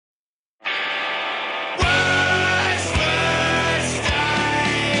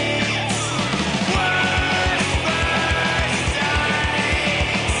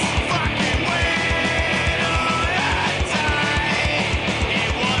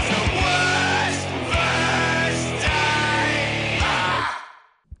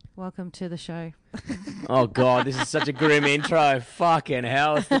welcome to the show. Oh, God, this is such a grim intro. Fucking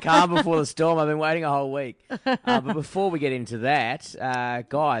hell. It's the calm before the storm. I've been waiting a whole week. But before we get into that,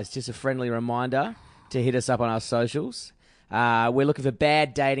 guys, just a friendly reminder to hit us up on our socials. We're looking for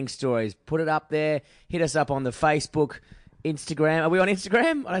bad dating stories. Put it up there. Hit us up on the Facebook, Instagram. Are we on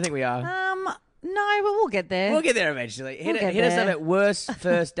Instagram? I don't think we are. No, but we'll get there. We'll get there eventually. Hit get us there. up at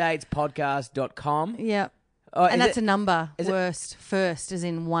worstfirstdatespodcast.com. Yeah. And that's a number. Worst, first, as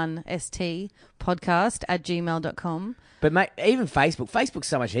in 1ST, podcast at gmail.com. But mate, even Facebook's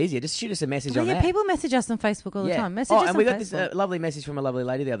so much easier. Just shoot us a message on Yeah, there. people message us on Facebook all the time. Message us and on we got Facebook. this lovely message from a lovely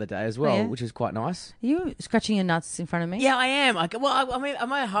lady the other day as well, yeah? which was quite nice. Are you scratching your nuts in front of me? Yeah, I am. I'm at home.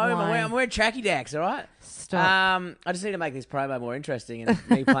 Why? I'm wearing tracky dacks, all right? Stop. I just need to make this promo more interesting, and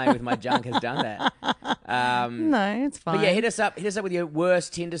me playing with my junk has done that. No, it's fine. But yeah, hit us up with your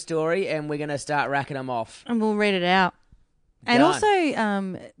worst Tinder story, and we're going to start racking them off. And we'll read it out. And Done.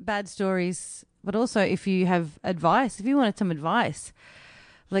 also bad stories, but also if you have advice, if you wanted some advice,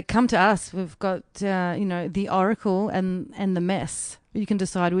 like come to us. We've got, the Oracle and the Mess. You can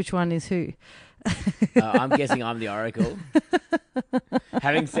decide which one is who. I'm guessing I'm the Oracle.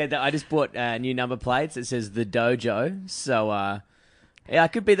 Having said that, I just bought new number plates. It says the Dojo. So, I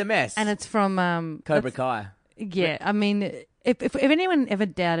could be the Mess. And it's from... Cobra Kai. Yeah, I mean, if anyone ever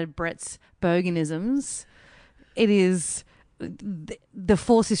doubted Brett's boganisms, it is... The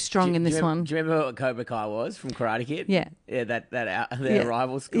force is strong in this one. Do you remember what Cobra Kai was from Karate Kid? Yeah. Yeah, their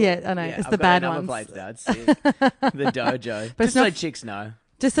rival school. Yeah, I know. It's the bad ones. Plates, no, it's sick. The Dojo. But just so chicks know.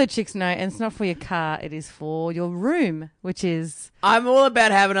 Just so chicks know, and it's not for your car, it is for your room, which is... I'm all about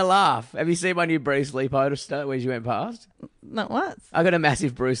having a laugh. Have you seen my new Bruce Lee poster where you went past? Not what? I got a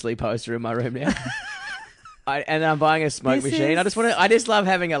massive Bruce Lee poster in my room now. And I'm buying a smoke machine. I just love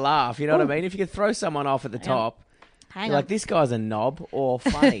having a laugh, you know what I mean? If you could throw someone off at the top... Hang You're on. like, this guy's a knob or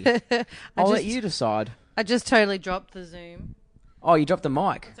funny. I'll let you decide. I just totally dropped the Zoom. Oh, you dropped the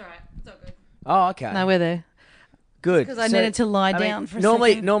mic. It's all right. It's all good. Oh, okay. No, we're there. Good. Because I needed to lie down for a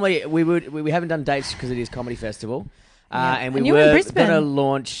normally, second. Normally, we haven't done dates because it is Comedy Festival. And we you're in were Brisbane. going to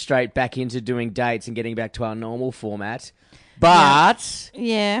launch straight back into doing dates and getting back to our normal format. But...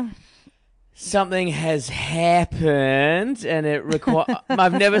 Yeah. Something has happened, and it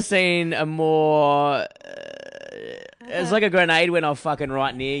I've never seen a more... it's like a grenade went off fucking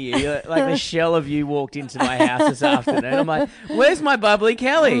right near you. Like the shell of you walked into my house this afternoon. I'm like, where's my bubbly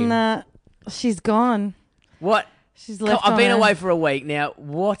Kelly? Nah, she's gone. What? She's left. I've been on away for a week now.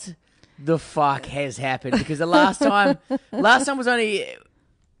 What the fuck has happened? Because the last time was only...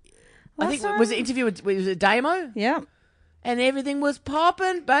 I think, was it interview with... Was it Damo? Yeah. And everything was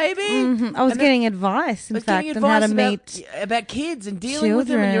popping, baby. Mm-hmm. I was getting advice, in fact, on how to meet about kids and dealing with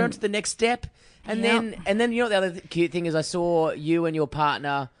them, and you're on to the next step. And then you know what the other cute thing is? I saw you and your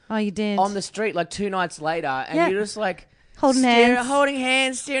partner. Oh, you did on the street like 2 nights later, and you're just like holding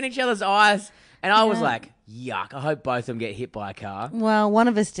hands, staring each other's eyes, and I was like, yuck! I hope both of them get hit by a car. Well, one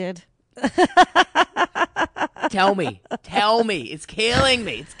of us did. Tell me, it's killing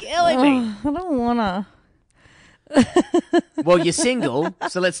me. I don't wanna. Well, you're single,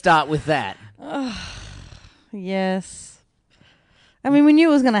 so let's start with that. Yes. I mean, we knew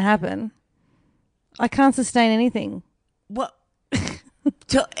it was going to happen. I can't sustain anything. What?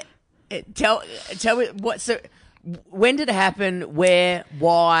 Tell me what? So, when did it happen? Where?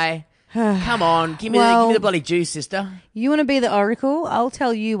 Why? Come on, give me the bloody juice, sister. You want to be the Oracle? I'll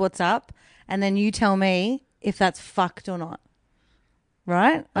tell you what's up, and then you tell me if that's fucked or not.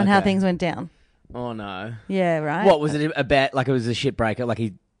 Right? On how things went down. Oh no. Yeah, right. What was it about? Like it was a shit breaker? Like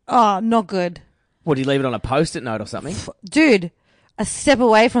he? Oh, not good. What, did he leave it on a post-it note or something? Dude, a step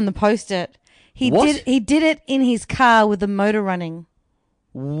away from the post-it. He did it in his car with the motor running.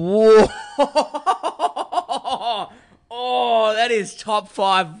 Whoa! Oh, that is top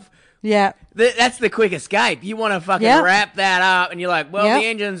 5. Yeah. That's the quick escape. You want to fucking wrap that up, and you're like, well, the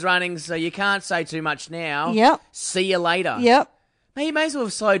engine's running, so you can't say too much now. Yep. See you later. Yep. Hey, you may as well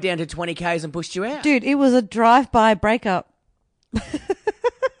have slowed down to 20 Ks and pushed you out. Dude, it was a drive-by breakup.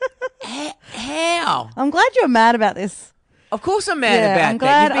 How? I'm glad you're mad about this. Of course I'm mad about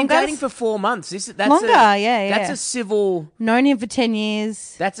that. You've been dating for 4 months. That's longer, That's a civil... Known him for 10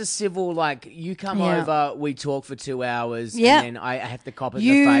 years. That's a civil, like, you come over, we talk for 2 hours, and then I have to cop it in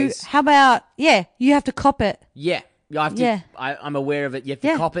the face. How about, you have to cop it. Yeah. You have to, I'm aware of it. You have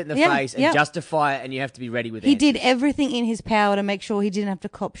to cop it in the face and justify it, and you have to be ready with it. He did everything in his power to make sure he didn't have to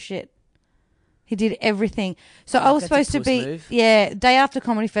cop shit. He did everything. So I was supposed to be, day after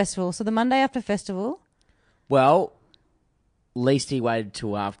Comedy Festival. So the Monday after festival. Well, least he waited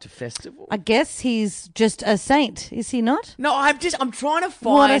till after festival. I guess he's just a saint, is he not? No, I'm trying to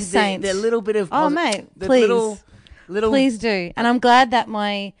What a find saint. the little bit of Oh, mate, please. little Please do. And I'm glad that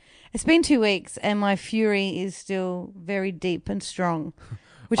it's been 2 weeks and my fury is still very deep and strong,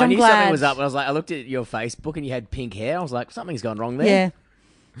 which I I'm knew glad. something was up. I looked at your Facebook and you had pink hair. I was like, something's gone wrong there. Yeah.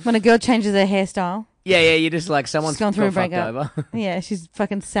 When a girl changes her hairstyle. Yeah, you're just like, someone's She's gone through a fucked breakup. over. Yeah, she's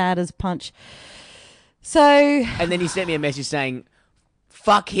fucking sad as punch. So. And then you sent me a message saying,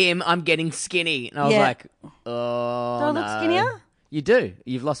 fuck him, I'm getting skinny. And I was Yeah. like, oh, Do I look no. skinnier? You do.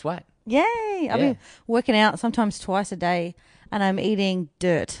 You've lost weight. Yay. I've been working out sometimes twice a day and I'm eating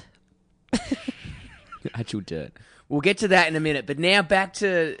dirt. Actual dirt. We'll get to that in a minute. But now back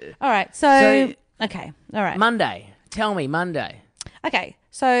to All right. So okay. All right. Monday. Tell me, Monday. Okay.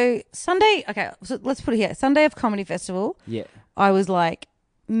 So Sunday. Okay. So let's put it here. Sunday of Comedy Festival. Yeah. I was like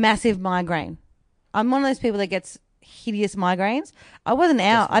massive migraine. I'm one of those people that gets hideous migraines. I wasn't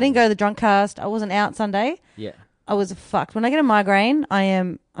out. I didn't go to the drunk cast. I wasn't out Sunday. Yeah. I was fucked. When I get a migraine,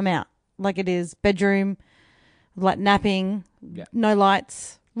 I'm out. Like it is bedroom, like napping, no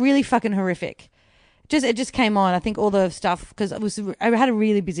lights, really fucking horrific. It just came on. I think all the stuff because I had a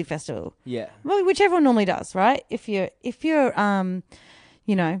really busy festival. Yeah. Well, which everyone normally does, right? If you're if you're trying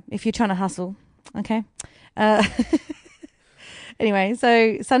to hustle, okay. Anyway,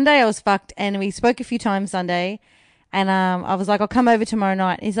 so Sunday I was fucked, and we spoke a few times Sunday, and I was like, I'll come over tomorrow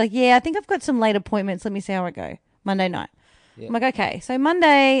night. He's like, yeah, I think I've got some late appointments. Let me see how I go. Monday night. Yeah. I'm like, okay. So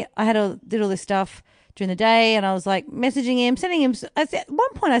Monday I did all this stuff during the day, and I was like messaging him, sending him. At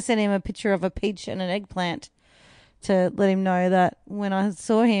one point I sent him a picture of a peach and an eggplant to let him know that when I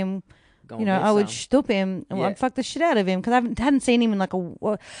saw him, I would stoop him and I'd fuck the shit out of him because I hadn't seen him in like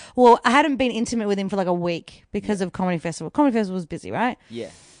I hadn't been intimate with him for like a week because of Comedy Festival. Comedy Festival was busy, right? Yeah.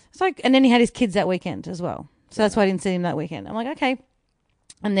 And then he had his kids that weekend as well. So that's why I didn't see him that weekend. I'm like, okay.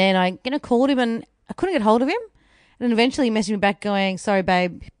 And then I called him and I couldn't get hold of him. And then eventually he messaged me back going, sorry,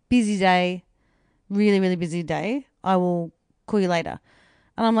 babe, busy day, really, really busy day. I will call you later.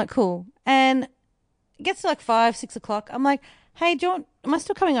 And I'm like, cool. And it gets to like 5, 6 o'clock. I'm like, hey, am I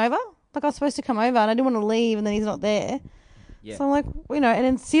still coming over? Like I was supposed to come over and I didn't want to leave and then he's not there. Yeah. So I'm like, and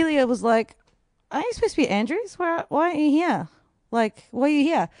then Celia was like, aren't you supposed to be at Andrews? Why aren't you here? Like, why are you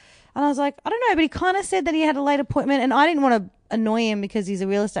here? And I was like, I don't know, but he kind of said that he had a late appointment and I didn't want to annoy him because he's a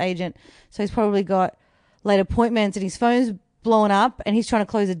real estate agent. So he's probably got late appointments and his phone's blowing up and he's trying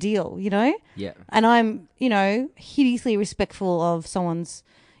to close a deal, Yeah. And I'm, hideously respectful of someone's,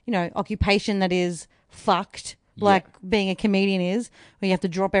 occupation that is fucked. Like being a comedian is, where you have to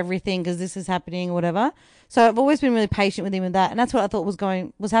drop everything because this is happening or whatever. So I've always been really patient with him with that, and that's what I thought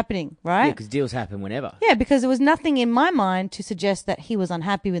was happening, right? Yeah, because deals happen whenever. Yeah, because there was nothing in my mind to suggest that he was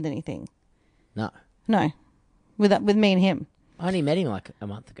unhappy with anything. No, with me and him. I only met him like a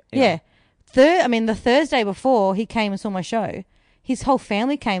month ago. Yeah, the Thursday before he came and saw my show, his whole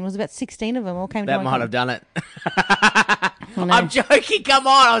family came. It was about 16 of them all came. That might have done it. I'm joking. Come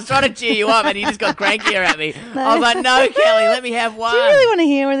on. I was trying to cheer you up and you just got crankier at me. No. I was like, no, Kelly, let me have one. Do you really want to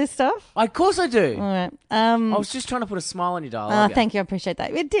hear all this stuff? Of course I do. All right. I was just trying to put a smile on your dialogue. Thank you. I appreciate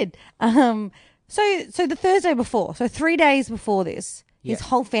that. It did. So the Thursday before, so 3 days before this, his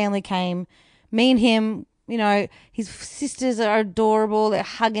whole family came. Me and him, his sisters are adorable. They're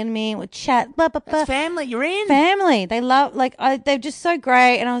hugging me. We chat. Blah, blah, blah. That's family. You're in. Family. They love, they're just so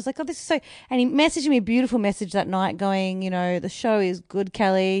great. And I was like, oh, this is so, and he messaged me a beautiful message that night going, the show is good,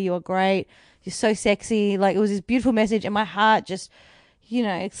 Kelly. You're great. You're so sexy. Like, it was this beautiful message and my heart just,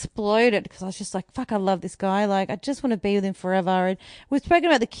 exploded because I was just like, fuck, I love this guy. Like, I just want to be with him forever. And we've spoken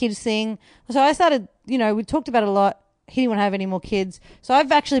about the kids thing. So I started, we talked about it a lot. He didn't want to have any more kids. So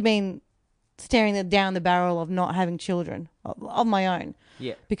I've actually been staring down the barrel of not having children of my own.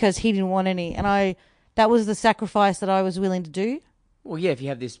 Yeah. Because he didn't want any. And that was the sacrifice that I was willing to do. Well, yeah, if you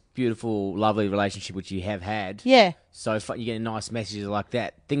have this beautiful, lovely relationship, which you have had. Yeah. So you get nice messages like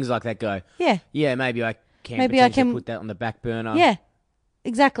that. Things like that go. Yeah. Yeah, maybe I can put that on the back burner. Yeah,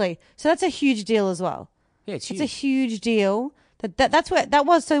 exactly. So that's a huge deal as well. Yeah, it's huge. It's a huge deal. That's where that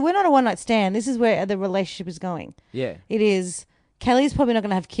was. So we're not a one-night stand. This is where the relationship is going. Yeah. It is. Kelly's probably not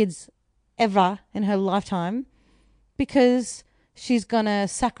going to have kids ever in her lifetime because she's going to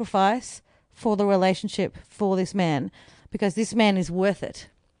sacrifice for the relationship for this man because this man is worth it.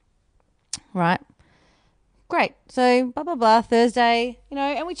 Right? Great. So, blah, blah, blah, Thursday,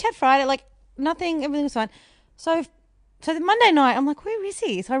 and we chat Friday, like nothing, everything was fine. So the Monday night, I'm like, where is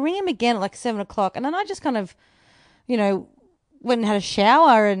he? So I ring him again at like 7 o'clock and then I just kind of, went and had a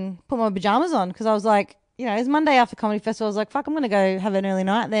shower and put my pajamas on because I was like, it's Monday after Comedy Festival. I was like, fuck, I'm going to go have an early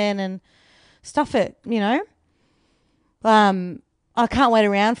night then and stuff it, I can't wait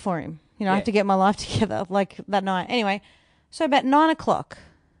around for him. You know, I Yeah. have to get my life together like that night. Anyway, so about 9:00,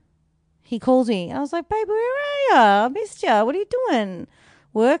 he calls me. And I was like, babe, where are you? I missed you. What are you doing?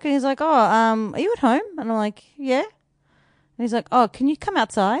 Work? And he's like, are you at home? And I'm like, yeah. And he's like, oh, can you come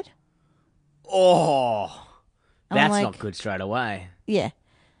outside? Oh, And I'm that's like, not good straight away. yeah.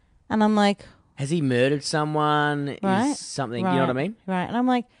 And I'm like, Has he murdered someone? right. Is something, you know what I mean? Right. And I'm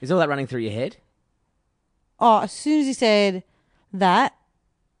like, Is all that running through your head? oh, as soon as he said that,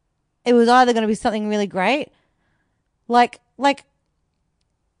 it was either going to be something really great, like,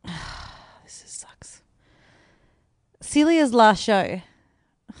 this sucks. Celia's last show.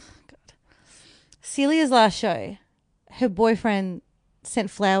 God. Celia's last show, her boyfriend sent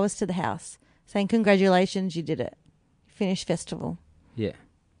flowers to the house saying, congratulations, you did it. Finished festival. Yeah.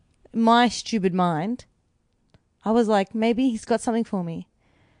 My stupid mind, I was like, maybe he's got something for me.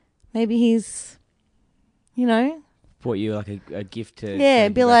 Maybe he's, you know, Bought you like a gift to. yeah, say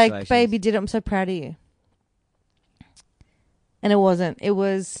be like, congratulations. babe, you did it. I'm so proud of you. And it wasn't. It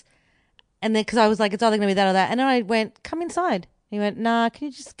was, and then because I was like, it's either going to be that or that. And then I went, come inside. He went, nah, can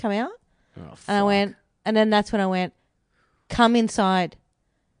you just come out? Oh, And I went, and then that's when I went, come inside.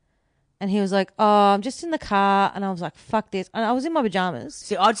 And he was like, oh, I'm just in the car. And I was like, fuck this. And I was in my pajamas.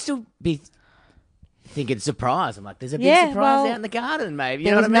 See, I'd still be thinking surprise. I'm like, there's a big Yeah, surprise well, out in the garden, maybe. You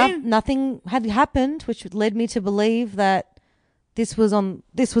There know was what I mean? nothing had happened, which led me to believe that this was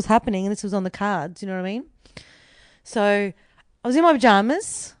happening and this was on the cards. You know what I mean? So I was in my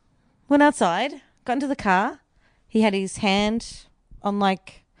pajamas, went outside, got into the car. He had his hand on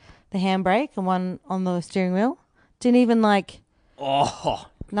like the handbrake and one on the steering wheel. Didn't even like Oh,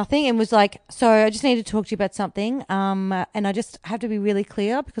 nothing, and was like, so I just need to talk to you about something. And I just have to be really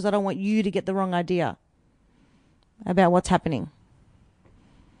clear because I don't want you to get the wrong idea about what's happening.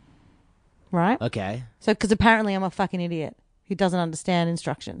 Right? okay. So, because apparently I'm a fucking idiot who doesn't understand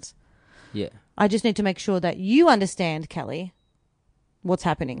instructions. Yeah. I just need to make sure that you understand, Kelly, what's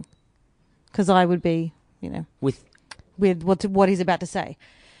happening. Because I would be, you know, With what he's about to say.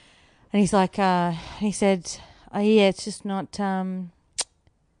 And he's like, he said, yeah, it's just not,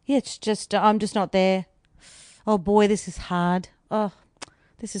 yeah, it's just, I'm just not there. Oh boy, this is hard. Oh,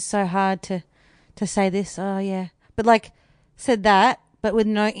 this is so hard to say this. Oh yeah. But like, said that, but with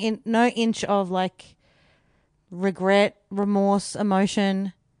no inch of like regret, remorse,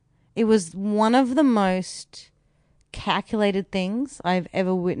 emotion. It was one of the most calculated things I've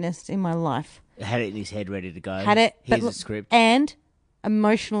ever witnessed in my life. had it in his head ready to go. Had it, Here's but a script. and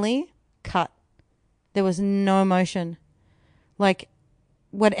emotionally cut. There was no emotion. Like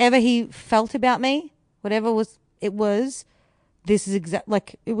whatever he felt about me, whatever it was. This is exact.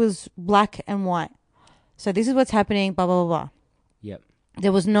 Like it was black and white. So this is what's happening. Blah blah blah blah. Yep.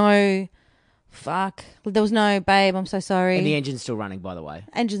 There was no fuck. There was no babe. I'm so sorry. And the engine's still running, by the way.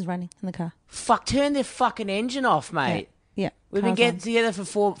 Engine's running in the car. Fuck, turn the fucking engine off, mate. Yeah. We've been car's getting on. together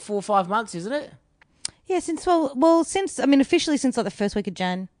for four or 5 months, isn't it? Yeah, since officially since like the first week of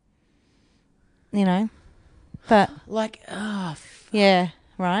Jan. You know, but Like, yeah,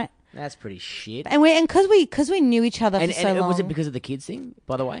 right. that's pretty shit. And because we knew each other And, for so long. was it because of the kids thing,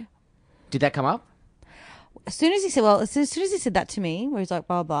 by the way? Did that come up? As soon as he said that to me, where he's like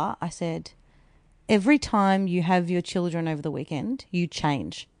blah blah, I said, every time you have your children over the weekend, you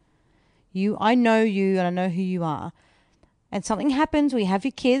change. I know you and I know who you are, and something happens where you have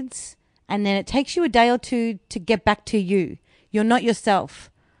your kids, and then it takes you a day or two to get back to you. You're not yourself.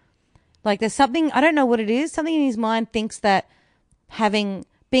 Like there's something, I don't know what it is. Something in his mind thinks that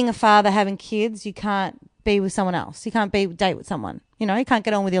being a father, having kids, you can't be with someone else. You can't date with someone. You know, you can't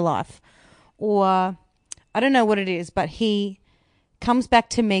get on with your life, or I don't know what it is, but he comes back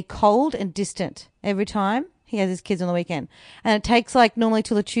to me cold and distant every time he has his kids on the weekend. And it takes like normally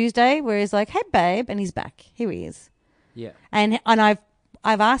till a Tuesday where he's like, hey babe, and he's back. Here he is. Yeah. And I've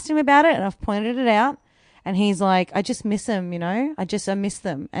asked him about it and I've pointed it out, and he's like, I just miss them, you know? I miss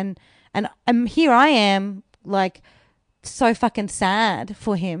them. And here I am like so fucking sad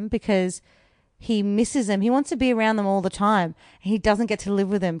for him because he misses them. He wants to be around them all the time. And he doesn't get to live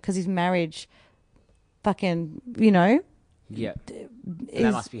with them because his marriage fucking, you know, Yeah. is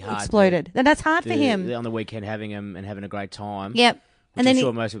That must be hard. exploded. And that's hard for him. On the weekend having them and having a great time. Yep. Which And then I'm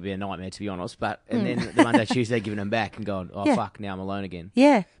sure most would be a nightmare, to be honest. But and then the Monday, Tuesday, giving them back and going, oh Yeah. fuck, now I'm alone again.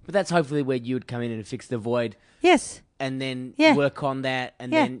 yeah. But that's hopefully where you would come in and fix the void, Yes. and then Yeah. work on that,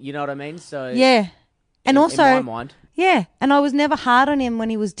 and Yeah. then you know what I mean. So Yeah. And in also, my mind. yeah, and I was never hard on him when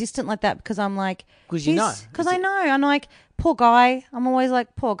he was distant like that because I'm like, 'Cause you know. because I know. I'm like, poor guy. I'm always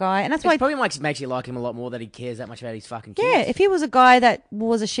like, poor guy, and that's why. It probably makes you like him a lot more that he cares that much about his fucking kids. Yeah, if he was a guy that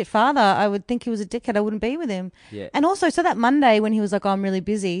was a shit father, I would think he was a dickhead. I wouldn't be with him. Yeah. And also, so that Monday when he was like, oh, I'm really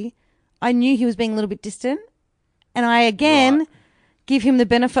busy, I knew he was being a little bit distant, and I again Right. give him the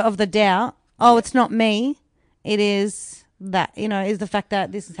benefit of the doubt. Oh, it's not me. It is that, is the fact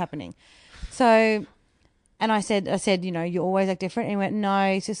that this is happening. So, and I said, you always act different. And he went, no,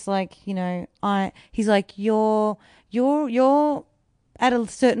 it's just like, he's like, you're at a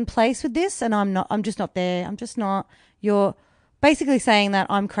certain place with this and I'm just not there. I'm just not. You're basically saying that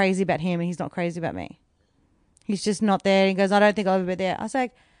I'm crazy about him and he's not crazy about me. He's just not there. He goes, I don't think I'll ever be there. I was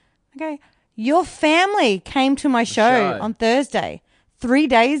like, okay, your family came to my show on Thursday, 3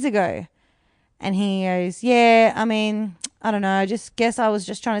 days ago. And he goes, yeah, I mean, I don't know. I just guess I was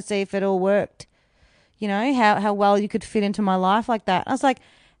just trying to see if it all worked. How well you could fit into my life like that. I was like,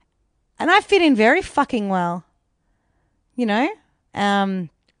 and I fit in very fucking well. Were you? And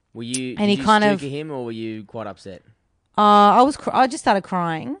Did he you kind stick of, at him, or were you quite upset? I just started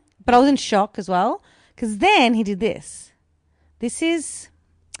crying, but I was in shock as well because then he did this. Have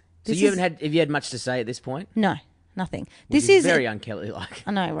you had much to say at this point? No, nothing. Which This is very un-Kelly-like.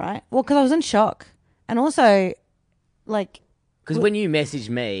 I know, right? Well, because I was in shock, and also, like, Because when you messaged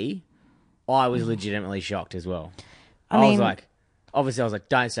me, I was legitimately shocked as well. I was mean- like, obviously, I was like,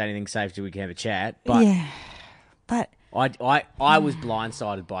 don't say anything safe till we can have a chat. But yeah, but I was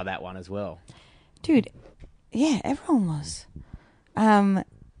blindsided by that one as well. dude, yeah, everyone was.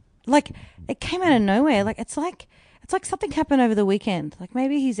 Like it came out of nowhere. Like it's like something happened over the weekend. Like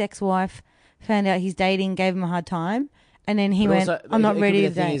maybe his ex-wife found out he's dating, gave him a hard time, and then he went, Also, "I'm not ready to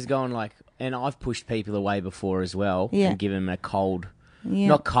The thing date." is going like, and I've pushed people away before as well, Yeah. and given them a cold, Yeah.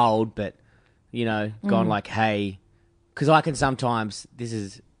 not cold, but gone like, hey, because I can sometimes. This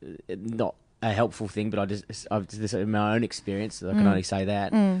is not a helpful thing, but this in my own experience, I can only say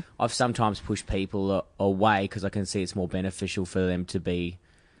that I've sometimes pushed people away because I can see it's more beneficial for them to be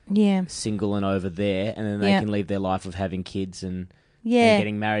Yeah, single and over there, and then they Yeah. can leave their life of having kids and yeah.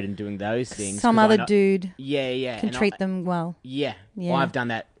 getting married and doing those things. Some 'cause I other know- dude yeah, can and treat them well. Yeah. Yeah. I've done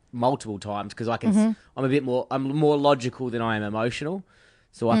that multiple times because I can. I'm more logical than I am emotional,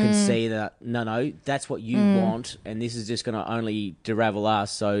 so I can see that no, that's what you want, and this is just going to only derail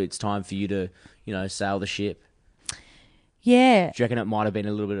us. So it's time for you to, sail the ship. Yeah, Do you reckon it might have been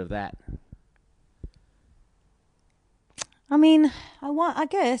a little bit of that? I mean, I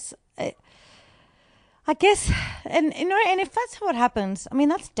guess, and and if that's what happens, I mean,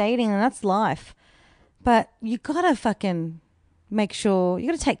 that's dating and that's life. But you gotta fucking make sure you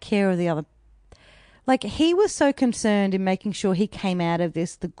gotta take care of the other. Like he was so concerned in making sure he came out of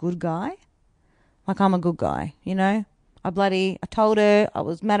this the good guy. Like I'm a good guy, I told her I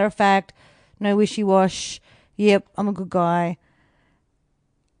was matter of fact, no wishy wash. Yep, I'm a good guy.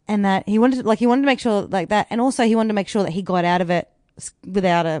 And that he wanted to make sure like that, and also he wanted to make sure that he got out of it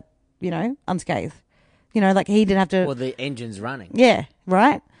without unscathed. Like he didn't have to. Well, the engine's running, Yeah,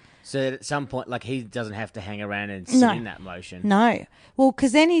 right. so that at some point, like he doesn't have to hang around and sit No. in that motion. No, well,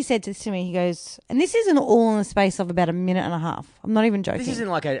 because then he said this to me. He goes, and this isn't all in the space of about a minute and a half. I'm not even joking. This isn't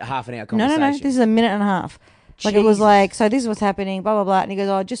like a half an hour no. conversation. This is a minute and a half. Like it was Jesus. like, so this is what's happening, blah blah blah. And he goes,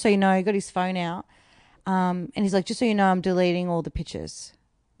 oh, just so you know, he got his phone out, and he's like, just so you know, I'm deleting all the pictures.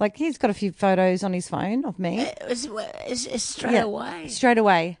 Like he's got a few photos on his phone of me. It's straight Yeah, away. straight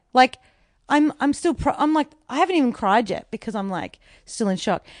away. Like I'm still I'm like I haven't even cried yet because I'm like still in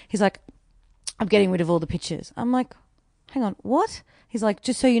shock. He's like, I'm getting rid of all the pictures. I'm like, hang on, what? He's like,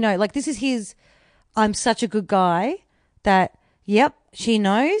 just so you know, like this is his. I'm such a good guy that yep, she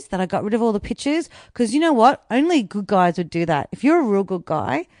knows that I got rid of all the pictures because you know what? Only good guys would do that. If you're a real good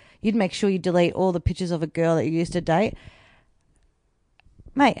guy, you'd make sure you delete all the pictures of a girl that you used to date.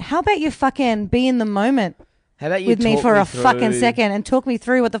 Mate, how about you fucking be in the moment How about you with me talk for a through fucking second and talk me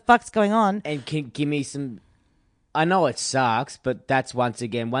through what the fuck's going on? and can give me some. I know it sucks, but that's once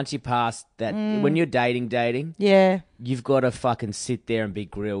you pass that when you're dating, Yeah. you've got to fucking sit there and be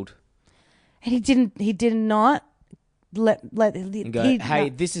grilled And he did not let and go, hey,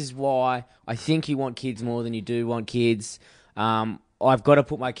 this is why I think you want kids more than you do want kids. I've got to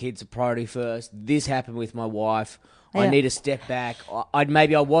put my kids a priority first. This happened with my wife. I Yeah. need to step back.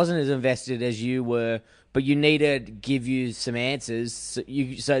 Maybe I wasn't as invested as you were, but you need to give you some answers. So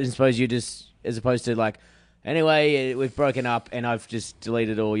I suppose you just, as opposed to like, anyway, we've broken up and I've just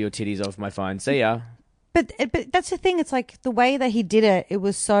deleted all your titties off my phone. See ya. But that's the thing. It's like the way that he did it. It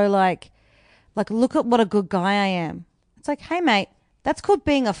was so like look at what a good guy I am. It's like, hey mate, That's called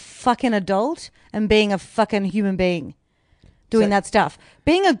being a fucking adult and being a fucking human being. Doing that stuff.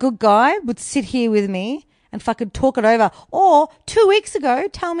 Being a good guy would sit here with me and fucking talk it over. Or 2 weeks ago,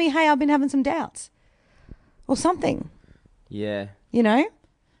 tell me, hey, I've been having some doubts. Or something. Yeah. You know?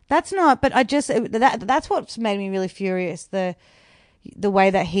 That's not, but that's what's made me really furious. The way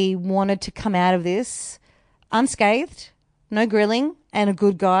that he wanted to come out of this unscathed, no grilling, and a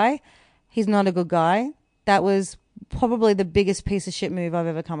good guy. He's not a good guy. That was probably the biggest piece of shit move I've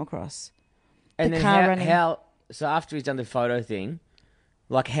ever come across. And then how so after he's done the photo thing,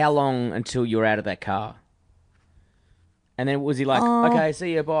 like how long until you were out of that car? And then was he like, okay,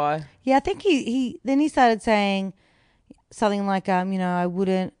 see you, bye? Yeah, I think he started saying something like, I don't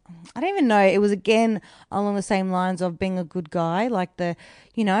even know. It was again along the same lines of being a good guy, like so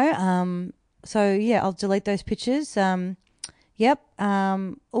yeah, I'll delete those pictures. Yep.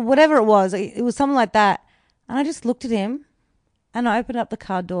 Or whatever it was. It was something like that. And I just looked at him and I opened up the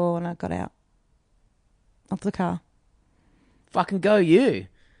car door and I got out of the car. Fucking go you.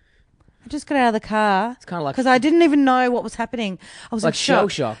 I just got out of the car. It's kind of like... because I didn't even know what was happening. I was like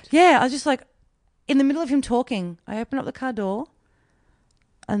shell-shocked. Yeah, I was just like, in the middle of him talking, I opened up the car door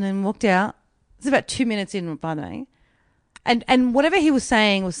and then walked out. It was about 2 minutes in, by the way. And whatever he was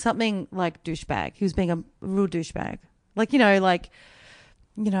saying was something like douchebag. He was being a real douchebag.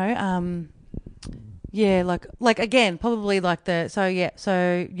 Yeah, like again, probably like so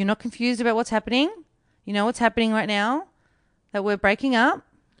you're not confused about what's happening. You know what's happening right now? That we're breaking up?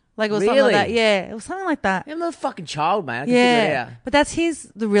 Like it was something like that. Yeah, it was something like that. I'm not a fucking child, man. I can figure it out. But that's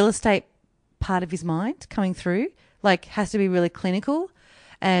the real estate part of his mind coming through. Like has to be really clinical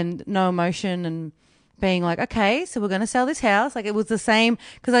and no emotion and being like, okay, so we're going to sell this house. Like it was the same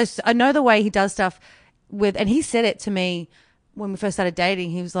because I know the way he does stuff and he said it to me when we first started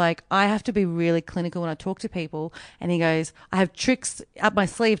dating. He was like, I have to be really clinical when I talk to people. And he goes, I have tricks up my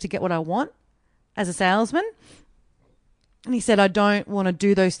sleeve to get what I want as a salesman. And he said, I don't want to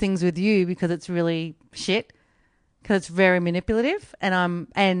do those things with you because it's really shit, because it's very manipulative. And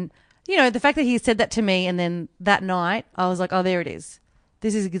the fact that he said that to me and then that night I was like, oh, there it is.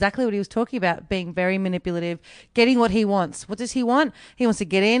 This is exactly what he was talking about, being very manipulative, getting what he wants. What does he want? He wants to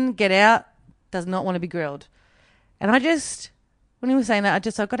get in, get out, does not want to be grilled. And when he was saying that, I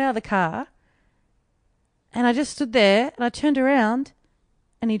got out of the car and I just stood there and I turned around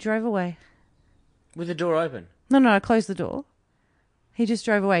and he drove away. With the door open? No, I closed the door. He just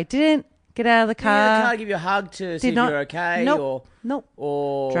drove away. Didn't get out of the car. Did the car give you a hug to see if you're okay? Nope.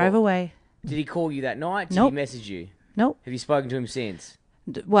 Or drove away. Did he call you that night? Did he message you? Nope. Have you spoken to him since?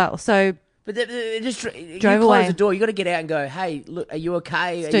 But just drove you close away. the door. You got to get out and go, hey, look, are you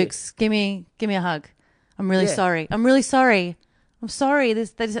okay? Stooks, give me a hug. I'm really sorry. I'm really sorry. I'm sorry.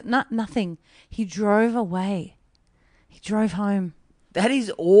 There's nothing. He drove away. He drove home. That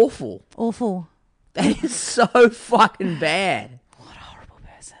is awful. Awful. That is so fucking bad. What a horrible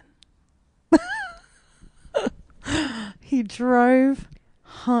person.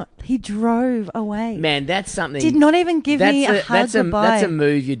 He drove away. Man, that's something. Did not even give me a hug goodbye. That's a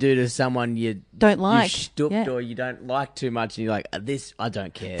move you do to someone you don't like, you stooped or you don't like too much, and you're like, this I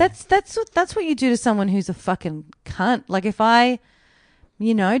don't care. That's what you do to someone who's a fucking cunt. Like if I,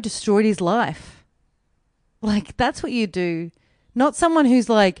 destroyed his life, like that's what you do. Not someone who's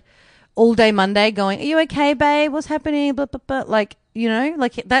like all day Monday going, are you okay, babe? What's happening? Blah, blah, blah. Like,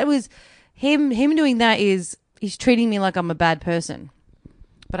 like that was him doing that he's treating me like I'm a bad person.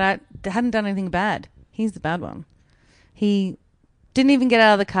 But I hadn't done anything bad. He's the bad one. He didn't even get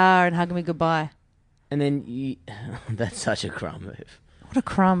out of the car and hug me goodbye. And then that's such a crumb move. What a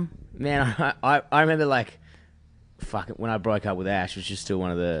crumb. Man, I remember when I broke up with Ash, which is still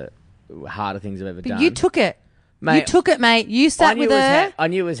one of the harder things I've ever done. But you took it. Mate, you took it, mate. You sat with her. I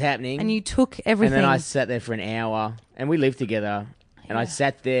knew it was happening. And you took everything. And then I sat there for an hour. And we lived together. And I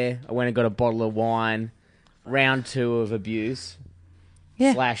sat there. I went and got a bottle of wine. Round 2 of abuse.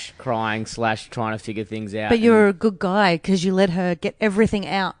 Yeah. / crying / trying to figure things out. But you were a good guy because you let her get everything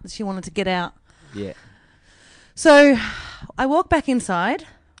out that she wanted to get out. Yeah. So I walk back inside.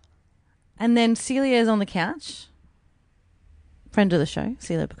 And then Celia's on the couch. Friend of the show,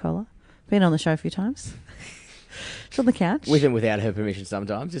 Celia Piccola. Been on the show a few times. She's on the couch. With and without her permission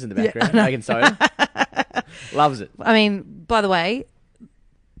sometimes, just in the background, making soda. Loves it. I mean, by the way,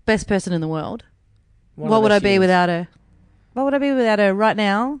 best person in the world. What would I be without her? What would I be without her right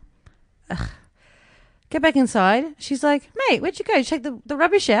now? Ugh. Get back inside. She's like, mate, where'd you go? Did you take the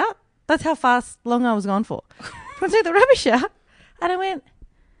rubbish out? That's how long I was gone for. Do you want to take the rubbish out? And I went,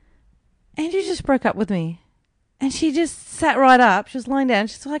 Andrew just broke up with me. And she just sat right up. She was lying down.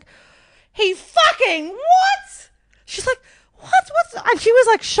 She's like, he fucking what? She's like, What's? And she was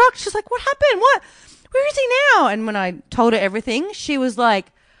like shocked. She's like, what happened? What? Where is he now? And when I told her everything, she was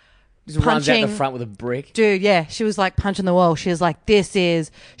like, Just runs out the front with a brick. dude, yeah. She was like punching the wall. She was like,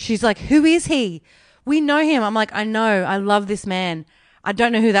 she's like, who is he? We know him. I'm like, I know. I love this man. I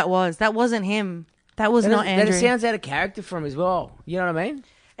don't know who that was. That wasn't him. That was not Andrew. That sounds out of character for him as well. You know what I mean?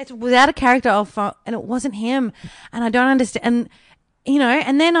 It's without a character and it wasn't him. And I don't understand. And, you know,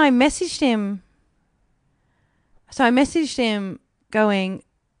 and then I messaged him. So I messaged him going,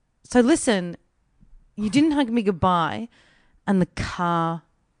 so listen, you didn't hug me goodbye and the car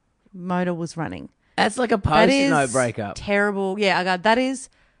motor was running. That's like a post-it note breakup. Terrible. Yeah, I got that is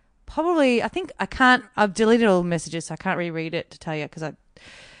probably, I've deleted all the messages, so I can't reread it to tell you because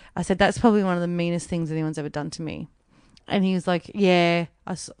I said that's probably one of the meanest things anyone's ever done to me. And he was like, yeah,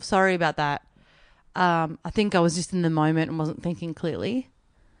 sorry about that. I think I was just in the moment and wasn't thinking clearly.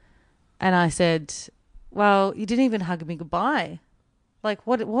 And I said, well, you didn't even hug me goodbye. Like,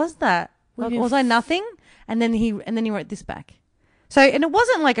 what was that? Like, was I nothing? And then he wrote this back. So, and it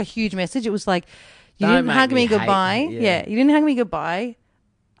wasn't like a huge message. It was like, you didn't hug me goodbye. Yeah, you didn't hug me goodbye.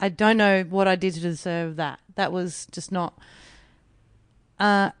 I don't know what I did to deserve that. That was just not.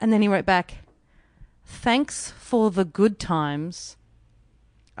 And then he wrote back, thanks for the good times.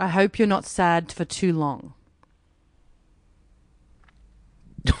 I hope you're not sad for too long.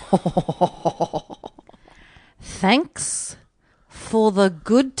 Thanks for the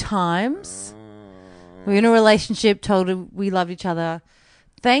good times. We're in a relationship, told her we loved each other.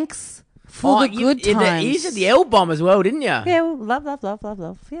 Thanks for the good times. You said the L bomb as well, didn't you? Yeah, well,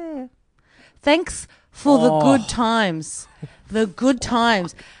 love. Yeah. Thanks for the good times. The good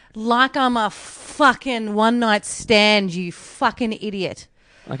times. Like I'm a fucking one night stand, you fucking idiot.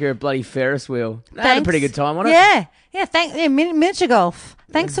 Like you're a bloody Ferris wheel. I had a pretty good time on it. Yeah. Miniature golf.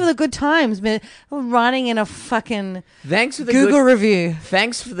 Thanks for the good times. Writing in a fucking Google review.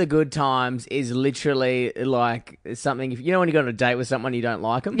 Thanks for the good times is literally like something. You know when you go on a date with someone you don't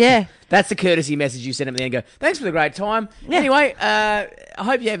like them? Yeah. That's the courtesy message you send them at the end and go, thanks for the great time. Yeah. Anyway, I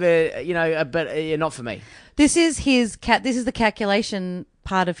hope you have but you're not for me. This is this is the calculation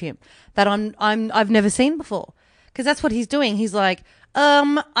part of him that I've never seen before. Because that's what he's doing. He's like,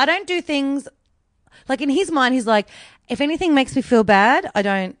 I don't do things like in his mind. He's like, if anything makes me feel bad, I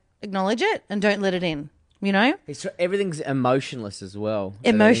don't acknowledge it and don't let it in. You know, everything's emotionless as well.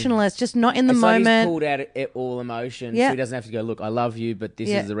 Emotionless, just not in the moment. Like he's pulled out all emotion, so he doesn't have to go, look, I love you, but this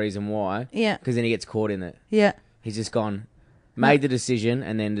is the reason why. Yeah, because then he gets caught in it. Yeah, he's just gone, made the decision,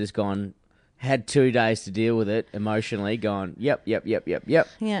 and then just gone, had 2 days to deal with it emotionally. Gone, yep.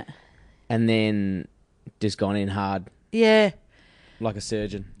 Yeah, and then just gone in hard. Yeah, like a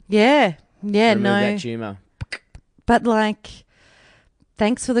surgeon. Yeah, remove that tumor. But like,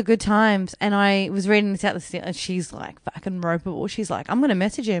 thanks for the good times. And I was reading this out and she's like fucking ropeable. She's like, I'm going to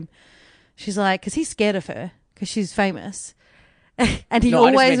message him. She's like, because he's scared of her because she's famous. And he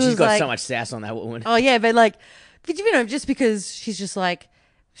always was she's got like, so much sass on that woman. Oh yeah, but like, you know, just because she's like,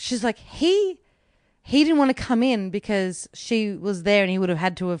 he didn't want to come in because she was there and he would have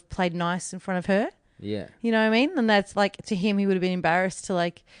had to have played nice in front of her. Yeah. You know what I mean? And that's like, to him, he would have been embarrassed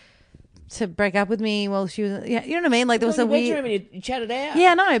to break up with me while she was, yeah, you know what I mean? Like there was a weird. And you chatted out.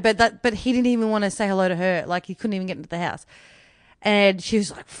 Yeah, no, but he didn't even want to say hello to her. Like he couldn't even get into the house, and she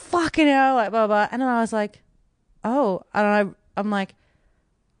was like, "Fucking hell," like blah blah. And then I was like, "Oh," and I'm like,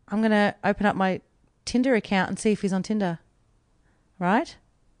 "I'm gonna open up my Tinder account and see if he's on Tinder, right?"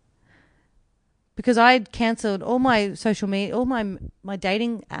 Because I'd cancelled all my social media, all my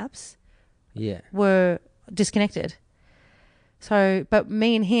dating apps. Yeah, were disconnected. So, but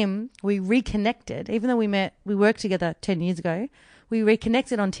me and him, we reconnected. Even though we worked together 10 years ago, we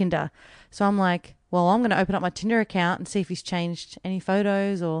reconnected on Tinder. So I'm like, well, I'm going to open up my Tinder account and see if he's changed any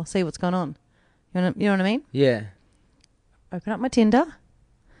photos or see what's going on. You know what I mean? Yeah. Open up my Tinder.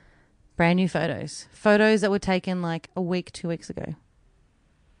 Brand new photos. Photos that were taken like a week, 2 weeks ago.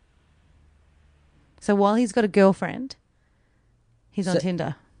 So while he's got a girlfriend, he's on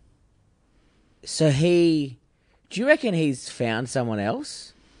Tinder. So do you reckon he's found someone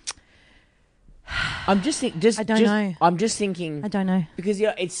else? I don't know. I'm just thinking. I don't know. Because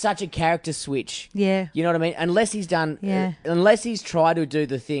it's such a character switch. Yeah. You know what I mean? Unless he's done, unless he's tried to do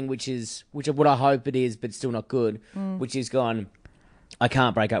the thing, which what I hope it is, but still not good, which is gone, I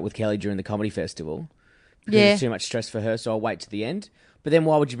can't break up with Kelly during the comedy festival because it's too much stress for her, so I'll wait to the end. But then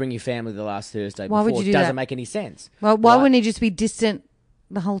why would you bring your family the last Thursday before? Why would you do that? Doesn't make any sense. Well, why wouldn't he just be distant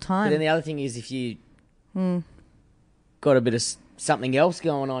the whole time? But then the other thing is if you got a bit of something else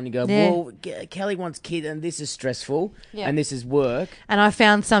going on. You go, Yeah. well, Kelly wants kids, and this is stressful, Yeah. and this is work. And I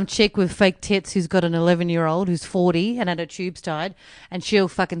found some chick with fake tits who's got an 11-year-old who's 40 and had her tubes tied, and she'll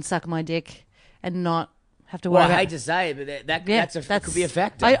fucking suck my dick and not have to worry Well, about I hate to say it, but that could be a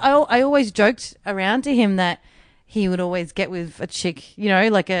factor. I always joked around to him that he would always get with a chick, you know,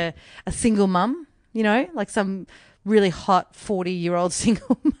 like a single mum, you know, like some really hot 40-year-old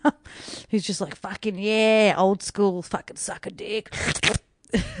single mum who's just like, fucking, yeah, old school, fucking suck a dick.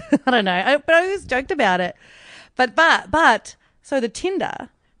 I don't know. But I always joked about it. But, so the Tinder,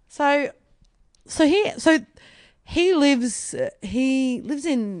 so he lives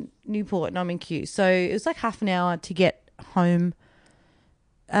in Newport and I'm in Kew. So it was like half an hour to get home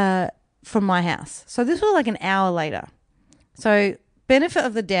from my house. So this was like an hour later. So benefit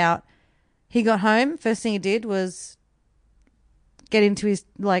of the doubt, he got home. First thing he did was get into his,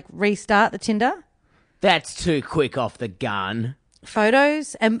 like, restart the Tinder. That's too quick off the gun.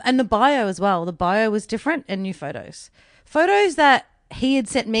 Photos and the bio as well. The bio was different and new photos. Photos that he had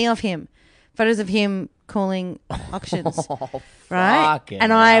sent me of him. Photos of him calling auctions. Right?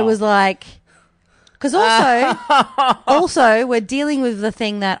 And I was like, because also we're dealing with the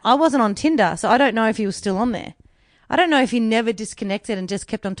thing that I wasn't on Tinder, so I don't know if he was still on there. I don't know if he never disconnected and just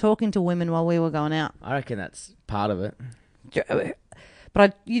kept on talking to women while we were going out. I reckon that's part of it.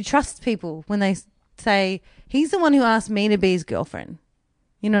 But you trust people when they say, he's the one who asked me to be his girlfriend.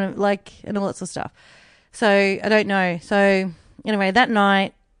 You know, like, and all that sort of stuff. So, I don't know. So, anyway, that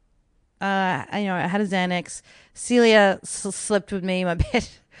night, I had a Xanax. Celia slept with me in my bed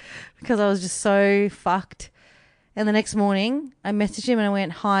because I was just so fucked. And the next morning, I messaged him and I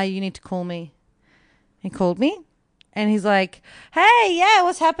went, hi, you need to call me. He called me. And he's like, hey, yeah,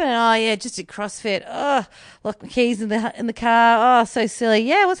 what's happening? Oh, yeah, just at CrossFit. Oh, lock my keys in the car. Oh, so silly.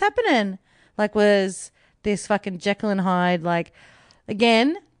 Yeah, what's happening? Like, was this fucking Jekyll and Hyde, like,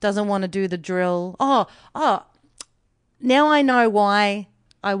 again, doesn't want to do the drill. Oh, now I know why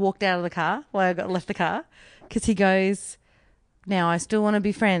I walked out of the car, why I left the car. Because he goes, now I still want to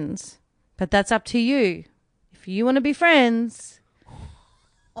be friends, but that's up to you. If you want to be friends,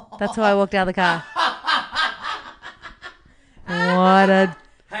 that's why I walked out of the car.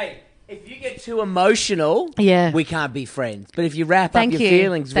 Hey, if you get too emotional, Yeah. we can't be friends. But if you wrap Thank up your you.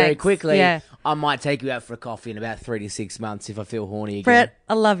 feelings very Thanks. quickly, Yeah. I might take you out for a coffee in about 3 to 6 months if I feel horny again. Brett,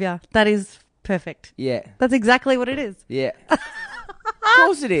 I love you. That is perfect. Yeah. That's exactly what it is. Yeah. Of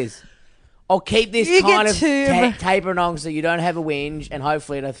course it is. I'll keep this You kind get of too- tapering on so you don't have a whinge, and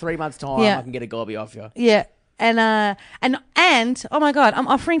hopefully in 3 months' time Yeah. I can get a gobby off you. Yeah. And oh my God, I'm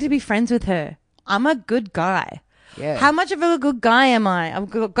offering to be friends with her. I'm a good guy. Yeah. How much of a good guy am I? I've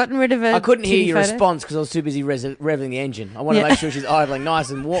gotten rid of her. I couldn't hear titty your photo. response because I was too busy revving the engine. I want to Yeah. make sure she's idling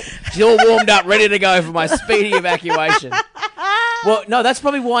nice and warm. She's all warmed up, ready to go for my speedy evacuation. Well, no, that's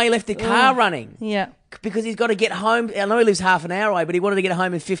probably why he left the car running. Yeah. Because he's got to get home. I know he lives half an hour away, but he wanted to get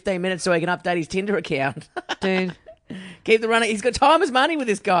home in 15 minutes so he can update his Tinder account. Dude. Keep the running. He's got time as money with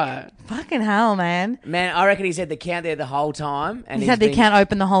this guy. Fucking hell, man. Man, I reckon he's had the count there the whole time. And He's had the account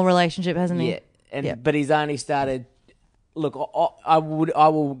open the whole relationship, hasn't he? Yeah, but he's only started. Look, I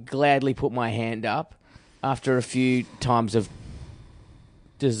will gladly put my hand up after a few times of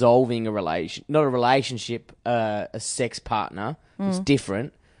dissolving not a relationship, a sex partner. It's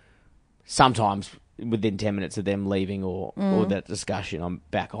different. Sometimes within 10 minutes of them leaving or that discussion, I'm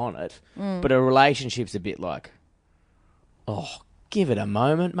back on it. But a relationship's a bit like, give it a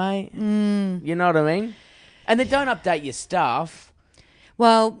moment, mate. You know what I mean? And then don't update your stuff.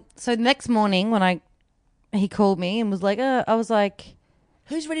 Well, so next morning when he called me and was like, I was like,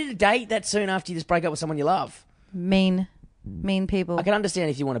 Who's ready to date that soon after you just break up with someone you love? mean people. I can understand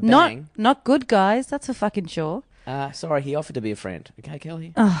if you want to bang. Not good guys. That's for fucking sure. Sorry, he offered to be a friend. Okay, Kelly?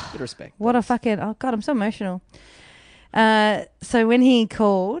 Bit of respect. What a fucking... Oh, God, I'm so emotional. So when he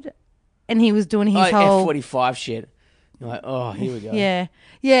called and he was doing his whole... F45 shit. You're like, oh, here we go. Yeah.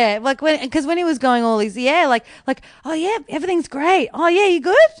 Yeah, like because when he was going all these, like, oh yeah, everything's great. Oh yeah, you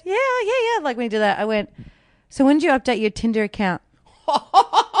good? Yeah, oh, yeah. Like when he did that, I went, so when did you update your Tinder account?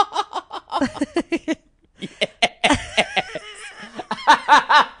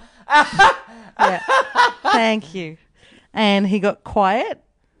 Yeah. Thank you. And he got quiet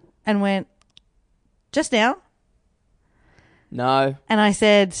and went, just now? No. And I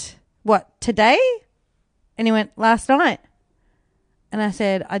said, what, today? And he went, last night. And I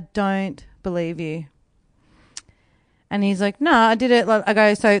said, I don't believe you. And he's like, no, I did it. I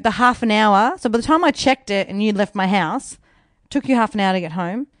go, so the half an hour. So by the time I checked it and you left my house, it took you half an hour to get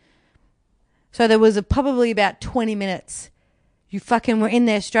home. So there was probably about 20 minutes. You fucking were in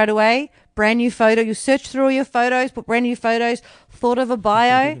there straight away, brand new photo. You search through all your photos, put brand new photos, thought of a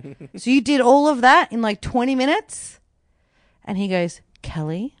bio. So you did all of that in like 20 minutes. And he goes,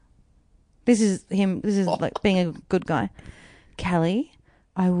 Kelly, this is him. This is like being a good guy. Kelly,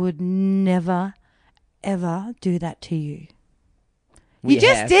 I would never, ever do that to you. You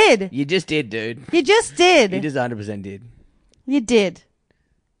just did. You just did, dude. You just did. You just 100% did. You did.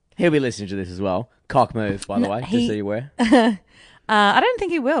 He'll be listening to this as well. Cock move, by the way, just so you're aware. I don't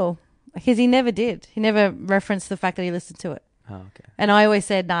think he will, because he never did. He never referenced the fact that he listened to it. Oh, okay. And I always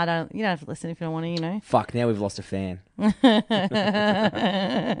said, you don't have to listen if you don't want to, Fuck, now we've lost a fan.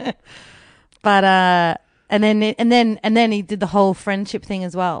 But and then he did the whole friendship thing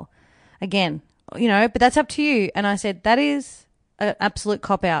as well. Again, but that's up to you. And I said, that is an absolute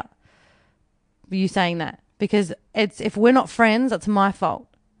cop out. You saying that, because if we're not friends, that's my fault.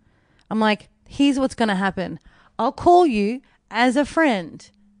 I'm like, here's what's going to happen. I'll call you as a friend,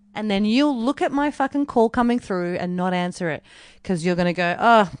 and then you'll look at my fucking call coming through and not answer it, because you're going to go,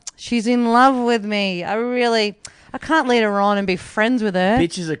 oh, she's in love with me. I can't lead her on and be friends with her.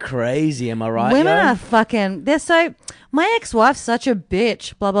 Bitches are crazy, am I right? Women are fucking, my ex-wife's such a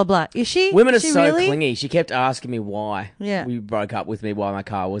bitch, blah, blah, blah. Is she? Women are she so really? clingy. She kept asking me why we broke up with me, why my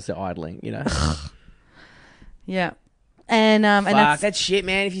car was idling, Yeah. And that's shit,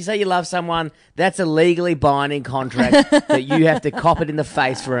 man. If you say you love someone, that's a legally binding contract that you have to cop it in the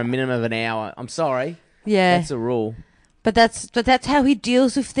face for a minimum of an hour. I'm sorry. Yeah. That's a rule. But that's how he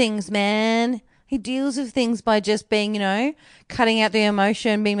deals with things, man. He deals with things by just being, cutting out the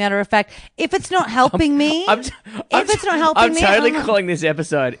emotion, being matter of fact. If it's not helping me, I'm totally calling this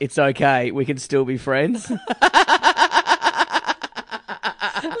episode, It's Okay, we can still be friends. No.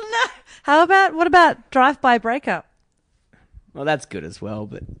 What about drive-by breakup? Well, that's good as well,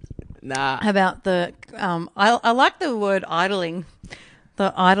 but nah. How about the, I like the word idling,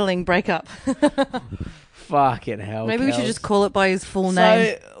 the idling breakup. Fucking hell. Maybe we should just call it by his full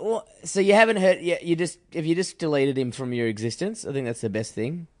name. So you haven't heard yet. If you just deleted him from your existence, I think that's the best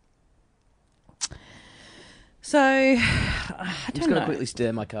thing. So I I'm just gonna quickly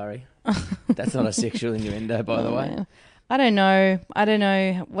stir my curry. That's not a sexual innuendo, by the way. Man. I don't know. I don't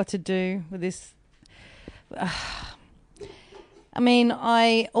know what to do with this. I mean,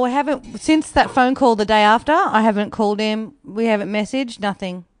 I haven't, since that phone call the day after, I haven't called him. We haven't messaged,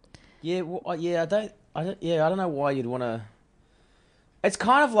 nothing. Yeah, I don't know why you'd want to. It's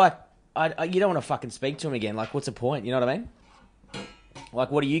kind of like you don't want to fucking speak to him again. Like, what's the point? You know what I mean?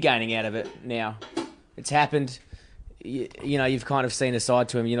 Like, what are you gaining out of it now? It's happened. You've kind of seen a side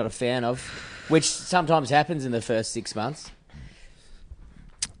to him you're not a fan of, which sometimes happens in the first 6 months.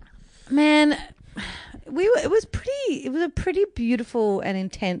 Man, it was a pretty beautiful and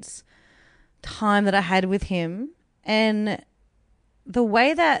intense time that I had with him, and the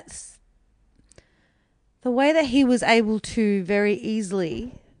way that he was able to very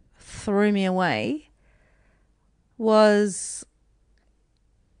easily throw me away was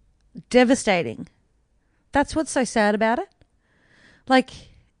devastating. That's what's so sad about it. Like,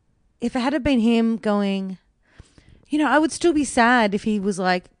 if it had been him going, I would still be sad if he was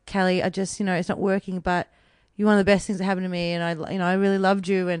like, Kelly, I just, it's not working, but you're one of the best things that happened to me, and I really loved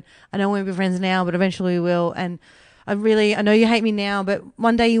you, and I know we won't be friends now, but eventually we will, and I know you hate me now, but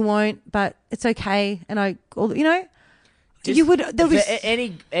one day you won't, but it's okay, and you would.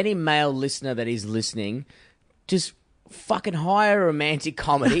 Any male listener that is listening, just fucking hire a romantic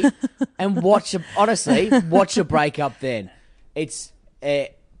comedy and watch a breakup. Then it's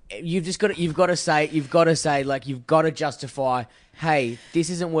you've got to say like, you've got to justify, hey, this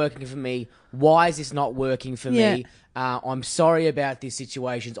isn't working for me. Why is this not working for me? I'm sorry about these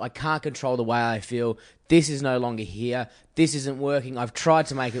situations. I can't control the way I feel. This is no longer here. This isn't working. I've tried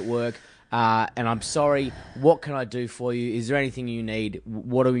to make it work. And I'm sorry. What can I do for you? Is there anything you need?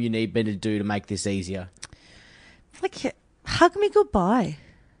 What do you need me to do to make this easier? Like, hug me goodbye.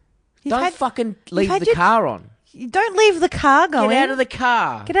 Don't fucking leave the car on. You don't leave the car going. Get out of the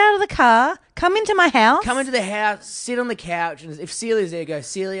car. Get out of the car. Come into my house. Come into the house. Sit on the couch. And if Celia's there, go,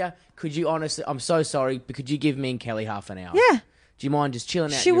 Celia, could you honestly, I'm so sorry, but could you give me and Kelly half an hour? Yeah. Do you mind just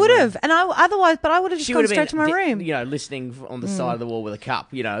chilling out? She would have, and I would have just gone straight to my room. Listening on the side of the wall with a cup,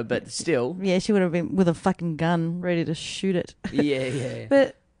 but still. Yeah, she would have been with a fucking gun, ready to shoot it. Yeah.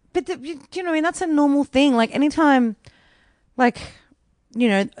 But do you know what I mean? That's a normal thing. Like, anytime,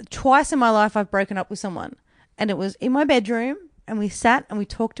 twice in my life I've broken up with someone, and it was in my bedroom, and we sat and we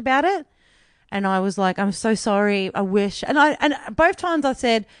talked about it, and I was like, I'm so sorry. I wish, and both times I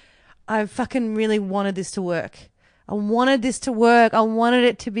said, I fucking really wanted this to work. I wanted this to work. I wanted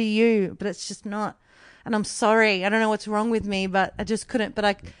it to be you, but it's just not. And I'm sorry. I don't know what's wrong with me, but I just couldn't. But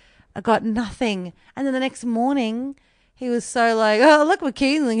I got nothing. And then the next morning, he was so like, oh, look, we're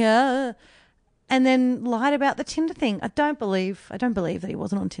keen. And then lied about the Tinder thing. I don't believe that he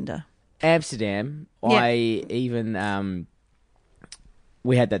wasn't on Tinder. Amsterdam, Yeah. I even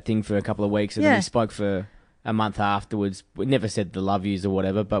we had that thing for a couple of weeks, and then Yeah. we spoke for a month afterwards. We never said the love yous or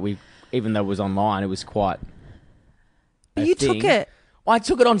whatever, but even though it was online, it was quite. But a you thing. took it. I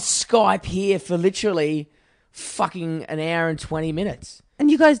took it on Skype here for literally fucking an hour and 20 minutes.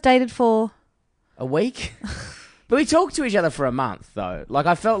 And you guys dated for... A week? But we talked to each other for a month, though. Like,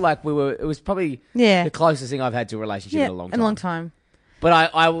 I felt like it was probably Yeah. the closest thing I've had to a relationship Yeah, in a long time. in a long time.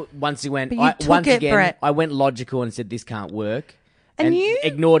 But I once went, But you took it, Brett. I went logical and said, this can't work. And you...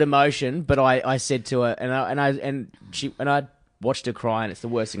 ignored emotion, but I said to her, and I watched her cry, and it's the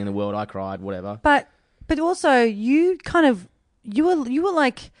worst thing in the world. I cried, whatever. But also you kind of you were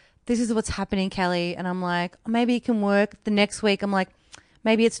like, this is what's happening, Kelly, and I'm like, maybe it can work. The next week I'm like,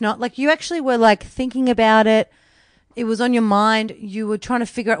 maybe it's not. Like, you actually were like thinking about it. It was on your mind. You were trying to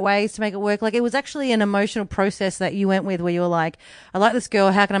figure out ways to make it work. Like, it was actually an emotional process that you went with, where you were like, I like this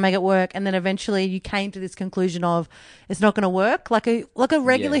girl, how can I make it work? And then eventually you came to this conclusion of it's not going to work. Like a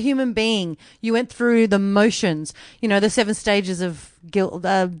regular human being, you went through the motions, the 7 stages of guilt,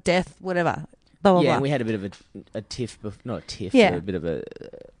 death, whatever. Blah, blah, Yeah, blah. and we had a bit of a tiff, not a tiff, Yeah. but a bit of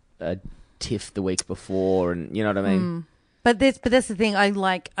a tiff the week before, and you know what I mean? But that's the thing. I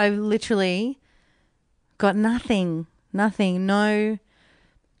literally got nothing, no,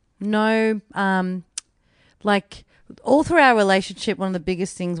 like, all through our relationship, one of the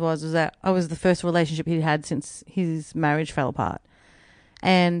biggest things was that I was the first relationship he'd had since his marriage fell apart.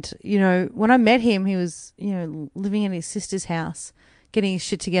 And, when I met him, he was, living in his sister's house, getting his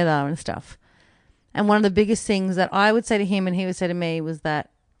shit together and stuff. And one of the biggest things that I would say to him and he would say to me was that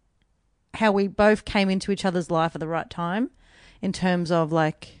how we both came into each other's life at the right time, in terms of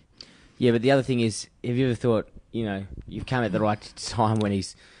like... Yeah, but the other thing is, have you ever thought, you've come at the right time when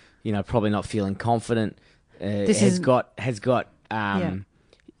he's, probably not feeling confident, has got living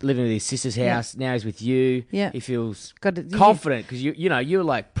with his sister's house, now he's with you, he feels confident because you're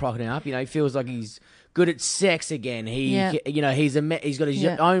like propping him up, he feels like he's good at sex again, he's got his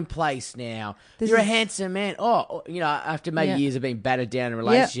own place now, you're a handsome man, after maybe years of being battered down in a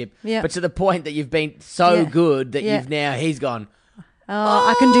relationship, but to the point that you've been so good that he's gone,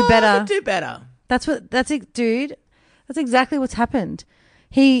 I can do better. I can do better. That's it, dude. That's exactly what's happened.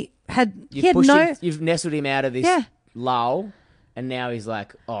 You've nestled him out of this lull, and now he's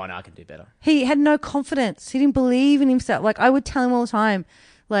like, oh no, I can do better. He had no confidence. He didn't believe in himself. Like, I would tell him all the time,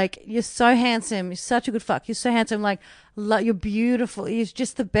 like, you're so handsome. You're such a good fuck. You're so handsome. Like, you're beautiful. He's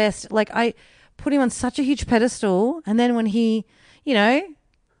just the best. Like, I put him on such a huge pedestal. And then when he,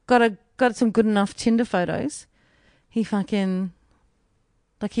 got some good enough Tinder photos, he fucking,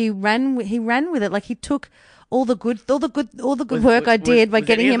 like, he ran with it. Like, he took all the good work I did by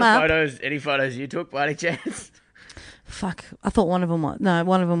getting him up. Any photos you took by any chance? Fuck, I thought one of them was. No,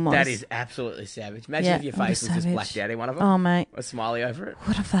 one of them was. That is absolutely savage. Imagine if your face was just blacked out in one of them. Oh, mate. A smiley over it.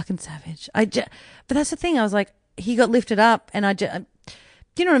 What a fucking savage. But that's the thing. I was like, he got lifted up and do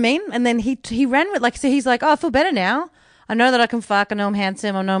you know what I mean? And then he ran with, like, so he's like, oh, I feel better now. I know that I can fuck. I know I'm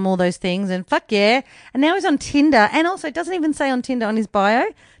handsome. I know I'm all those things. And fuck yeah. And now he's on Tinder. And also, it doesn't even say on Tinder on his bio,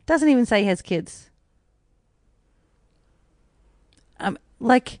 doesn't even say he has kids.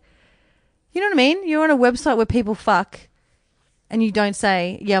 Like, you know what I mean? You're on a website where people fuck and you don't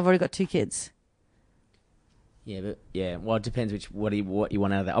say, yeah, I've already got 2 kids. Yeah, well, it depends what you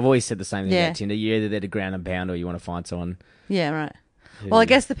want out of that. I've always said the same thing about Tinder. You're either there to ground and pound or you want to find someone. Yeah, right. Well, I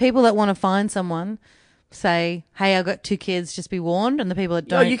guess the people that want to find someone say, hey, I've got 2 kids, just be warned. And the people that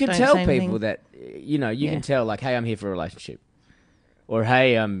don't, you can don't tell say people anything. that, you can tell, like, hey, I'm here for a relationship. Or,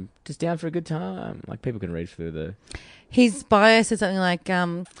 hey, I'm just down for a good time. Like, people can read through the... His bio says something like,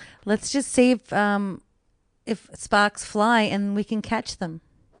 let's just see if sparks fly and we can catch them.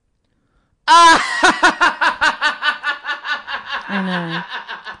 I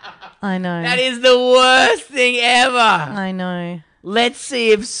know. That is the worst thing ever. I know. Let's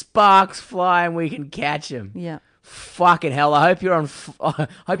see if sparks fly and we can catch them. Yeah. Fucking hell! I hope you're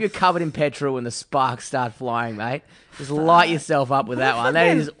covered in petrol when the sparks start flying, mate. Just light yourself up with that one.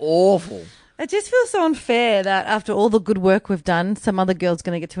 That is awful. It just feels so unfair that after all the good work we've done, some other girl's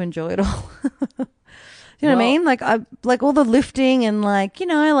going to get to enjoy it all. You know what I mean? Like all the lifting and like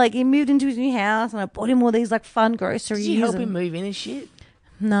he moved into his new house and I bought him all these like fun groceries. Did you help him move in and shit?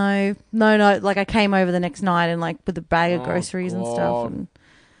 No. Like I came over the next night and like with a bag of groceries and stuff. And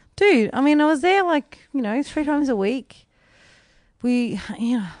dude, I mean, I was there like 3 times a week. We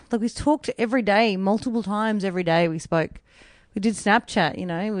talked every day, multiple times every day. We spoke. We did Snapchat, you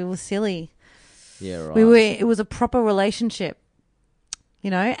know. We were silly. Yeah, right. It was a proper relationship, you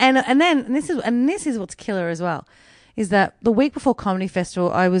know. And this is what's killer as well, is that the week before Comedy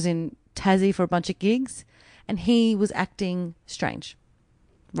Festival, I was in Tassie for a bunch of gigs, and he was acting strange,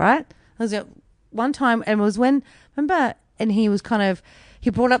 right? I was at one time, and it was when, remember, and he was kind of, he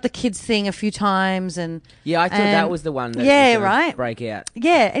brought up the kids thing a few times, and yeah, I thought that was the one that yeah, was gonna right, break out.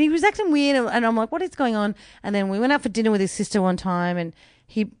 Yeah, and he was acting weird, and I'm like, what is going on? And then we went out for dinner with his sister one time, and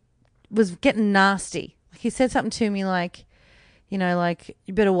he was getting nasty. He said something to me like, you know, like,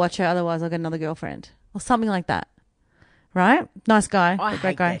 you better watch her, otherwise I'll get another girlfriend, or something like that. Right? Nice guy, I great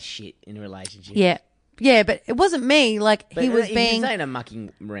hate guy. that shit in a relationship. Yeah. Yeah, but it wasn't me. Like, But he was he's being... saying a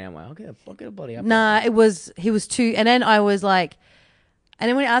mucking around way. I'll get a body up. Nah, he was too... And then I was like... And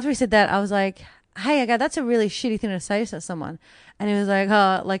then after he said that, I was like, hey, I go, that's a really shitty thing to say to someone. And he was like,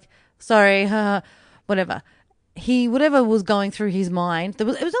 oh, like, sorry, whatever. Whatever was going through his mind, it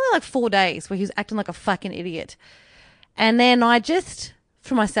was only like 4 days where he was acting like a fucking idiot. And then I just,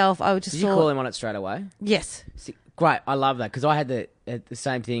 for myself, I would just Did you call him on it straight away? Yes. See, great, I love that, because I had the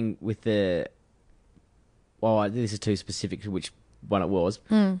same thing with the... Well, this is too specific to which one it was.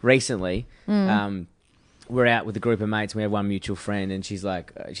 Recently, we're out with a group of mates, and we have one mutual friend, and she's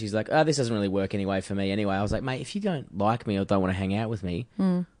like, oh, this doesn't really work anyway for me anyway. I was like, mate, if you don't like me or don't want to hang out with me,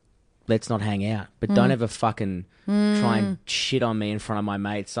 let's not hang out. But don't ever fucking try and shit on me in front of my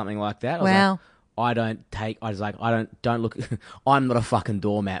mates, something like that. I was Wow. like, don't look, I'm not a fucking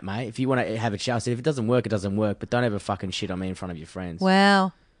doormat, mate. If you want to have a chat, I said, if it doesn't work, it doesn't work, but don't ever fucking shit on me in front of your friends.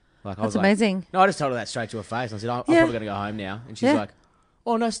 Wow. Like, I That's was like, amazing. no, I just told her that straight to her face. I said, I'm Yeah. probably going to go home now. And she's Yeah. like,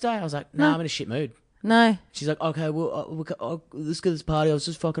 oh, no, stay. I was like, no, I'm in a shit mood. No. She's like, okay, well, let's go to this party. I was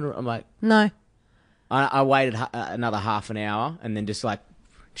just fucking... I'm like... No. I waited another half an hour and then just, like,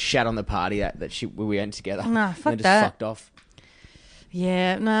 shat on the party that we went together. Nah, fuck and then just that. fucked off.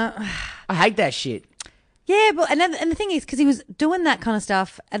 Yeah, no. I hate that shit. Yeah, but and the thing is, because he was doing that kind of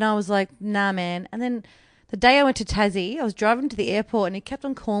stuff, and I was like, nah, man. And then the day I went to Tassie, I was driving to the airport, and he kept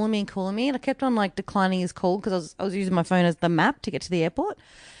on calling me, and I kept on like declining his call because I was using my phone as the map to get to the airport.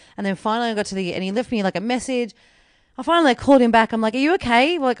 And then finally I got and he left me like a message. I finally called him back. I'm like, are you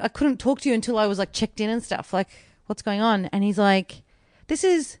okay? Like, I couldn't talk to you until I was like checked in and stuff. Like, what's going on? And he's like, this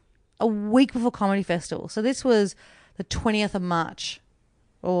is a week before Comedy Festival. So this was the 20th of March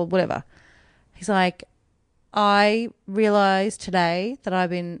or whatever. He's like, I realized today that I've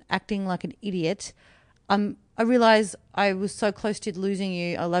been acting like an idiot. I realized I was so close to losing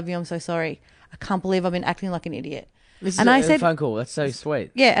you. I love you. I'm so sorry. I can't believe I've been acting like an idiot. This And is I a said- phone call. That's so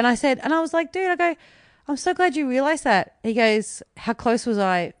sweet. Yeah, and I was like, dude, I go, I'm so glad you realized that. He goes, how close was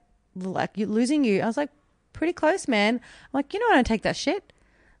I, like, losing you? I was like, pretty close, man. I'm like, you know, I don't take that shit.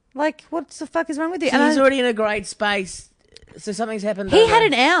 Like, what the fuck is wrong with you? So And he's I- already in a great space. So something's happened. he had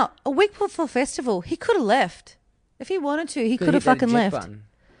an out a week before festival. He could have left if he wanted to. He could have fucking left.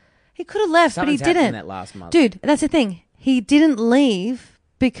 He could have left, Something's but he didn't. that last month. Dude, that's the thing. He didn't leave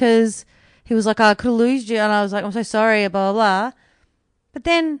because he was like, oh, I could have lost you. And I was like, I'm so sorry, blah, blah, blah. But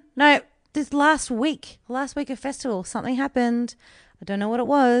then, no, this last week of festival, something happened. I don't know what it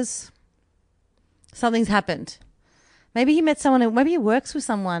was. Something's happened. Maybe he met someone, maybe he works with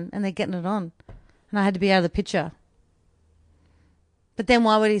someone and they're getting it on. And I had to be out of the picture. But then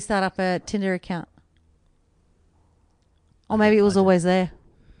why would he start up a Tinder account? Or maybe it was always there.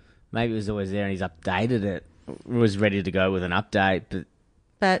 Maybe it was always there and he's updated it. Was ready to go with an update, but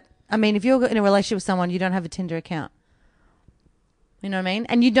But, I mean, if you're in a relationship with someone, you don't have a Tinder account. You know what I mean?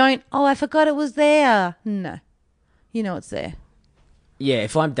 And you don't, oh, I forgot it was there. No. You know it's there. yeah,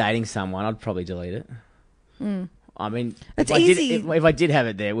 if I'm dating someone, I'd probably delete it. I mean, It's if easy. if I did have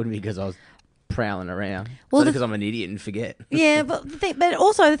it there, it wouldn't be because I was prowling around. Well, Well, the- because I'm an idiot and forget. Yeah, but but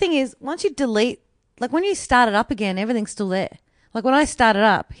also the thing is, once you delete, like when you start it up again, everything's still there. Like when I started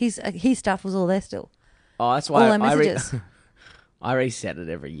up, his stuff was all there still. Oh, that's why All our messages. I reset it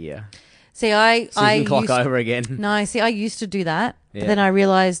every year. See, I So you can clock used, over again. No, see, I used to do that, Yeah. but then I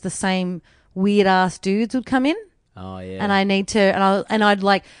realized the same weird ass dudes would come in, Oh yeah. and I need to,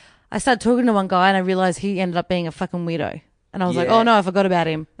 I started talking to one guy, and I realized he ended up being a fucking weirdo, and I was like, Yeah. oh no, I forgot about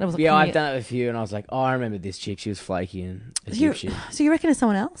him. And I was like, Yeah, "Come I've here." done it with you, and I was like, oh, I remember this chick. She was flaky and a You- dipshit. So you reckon it's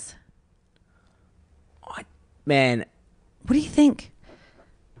someone else? Man, What do you think?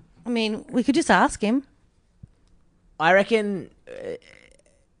 I mean, we could just ask him. I reckon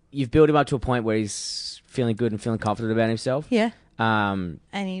you've built him up to a point where he's feeling good and feeling confident about himself. Yeah. Um,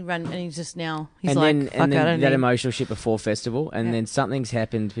 And he's just now, he's and like, then, fuck, and I then don't that need... emotional shit before festival, and Yeah. then something's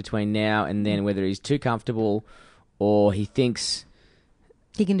happened between now and then, whether he's too comfortable or he thinks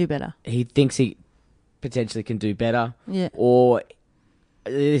He can do better. he potentially can do better. Yeah. Or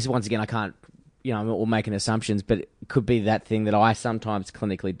this, once again, I can't, or making assumptions, but it could be that thing that I sometimes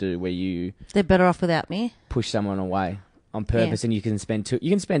clinically do where you They're better off without me. push someone away on purpose, and you can spend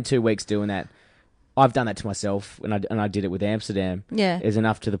 2 weeks doing that. I've done that to myself, and I did it with Amsterdam. Yeah. Is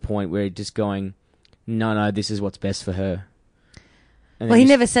enough to the point where just going, no, this is what's best for her. And Well, then he you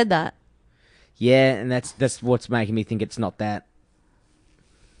never said that. Yeah, and that's what's making me think it's not that.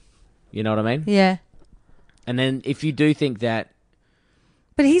 You know what I mean? Yeah. And then if you do think that,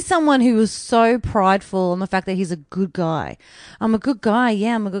 But he's someone who was so prideful on the fact that he's a good guy. I'm a good guy.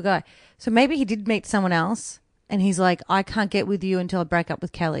 Yeah, I'm a good guy. So maybe he did meet someone else and he's like, I can't get with you until I break up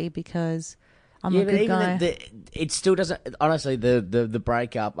with Kelly because I'm a good guy. It still doesn't. Honestly, the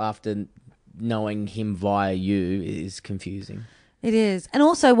breakup after knowing him via you is confusing. It is. And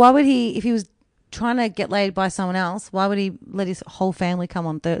also, why would he, if he was trying to get laid by someone else, why would he let his whole family come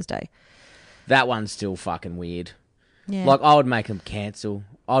on Thursday? That one's still fucking weird. Yeah. Like, I would make him cancel.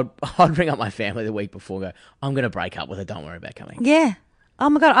 I'd bring up my family the week before and go, I'm going to break up with her. Don't worry about coming. Yeah. Oh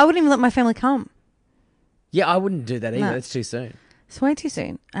my God. I wouldn't even let my family come. Yeah, I wouldn't do that either. No. It's too soon. It's way too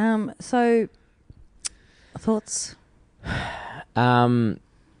soon. So, thoughts?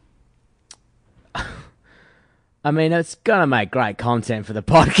 I mean, it's going to make great content for the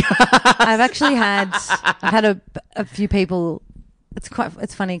podcast. I've had a few people.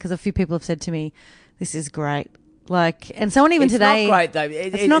 It's funny because a few people have said to me, "This is great." Like, and someone even It's today. not great, though.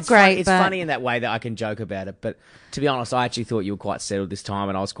 It's not great. It's funny in that way that I can joke about it. But to be honest, I actually thought you were quite settled this time,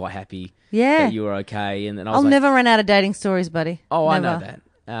 and I was quite happy Yeah. that you were okay. And then I was I'll like, never run out of dating stories, buddy. oh, Never. I know that.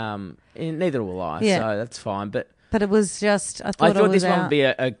 And neither will I. Yeah. So that's fine. But But it was just. I I thought thought was this one out. would be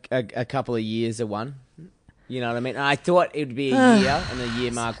a couple of years of one. You know what I mean? I thought it would be a year, and the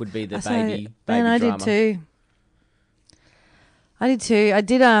year mark would be the baby And I drama. did too.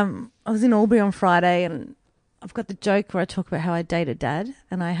 I was in Albury on Friday, and I've got the joke where I talk about how I dated dad,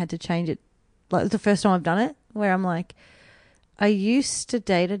 and I had to change it. Like, it's the first time I've done it, where I'm like, I used to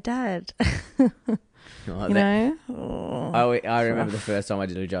date a dad. Like You that. know? Oh. I remember the first time I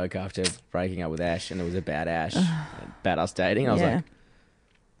did a joke after breaking up with Ash, and it was about Ash, about us dating. I was Yeah. like,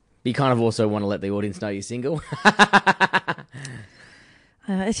 you kind of also want to let the audience know you're single.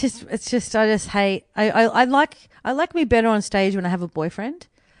 It's just. I just hate. I like me better on stage when I have a boyfriend,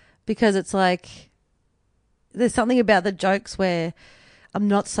 because it's like there's something about the jokes where I'm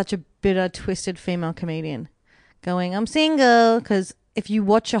not such a bitter, twisted female comedian going, I'm single. Because if you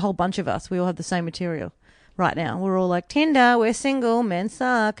watch a whole bunch of us, we all have the same material right now. We're all like, Tinder, we're single, men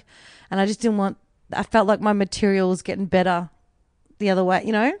suck. And I just didn't want. I felt like my material was getting better the other way.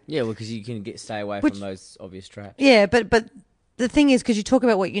 You know? Yeah, well, because you can stay away from those obvious traps. Yeah, but the thing is, because you talk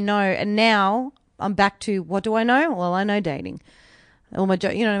about what you know, and now I'm back to what do I know? Well, I know dating. All my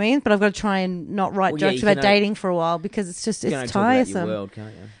you know what I mean? But I've got to try and not write Well, yeah, jokes you about can dating for a while, because it's just You can only it's talk about your tiresome. world,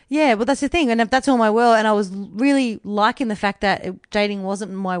 can't you? Yeah, well, that's the thing, and if that's all my world, and I was really liking the fact that dating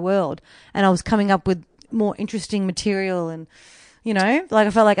wasn't my world, and I was coming up with more interesting material, and you know, like I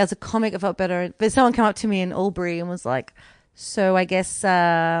felt like as a comic, I felt better. But someone came up to me in Albury and was like, "So I guess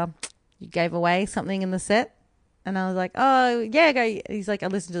you gave away something in the set." And I was like, oh, yeah, go. He's like, I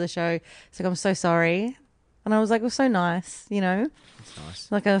listened to the show. He's like, I'm so sorry. And I was like, it was so nice, you know? That's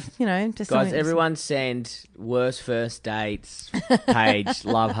nice. Like just Guys, something- everyone send worst first dates page,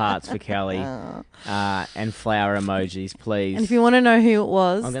 love hearts for Kelly, and flower emojis, please. And if you want to know who it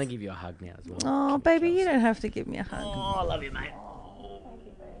was. I'm going to give you a hug now as well. Oh, baby, you don't have to give me a hug. Oh, I love you, mate.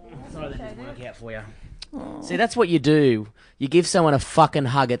 Sorry that didn't work out for you. See, that's what you do. You give someone a fucking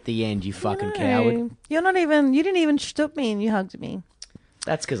hug at the end, you fucking No, coward. you didn't even stoop me and you hugged me.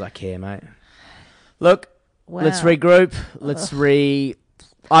 That's because I care, mate. Look, Wow. let's regroup.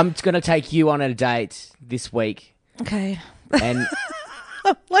 I'm going to take you on a date this week. Okay. And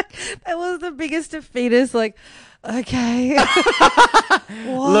Like, that was the biggest defeatist. Like, okay.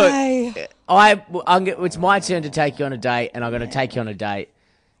 Why? it's my turn to take you on a date, and I'm going to take you on a date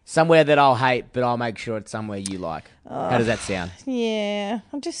somewhere that I'll hate, but I'll make sure it's somewhere you like. How does that sound? Yeah,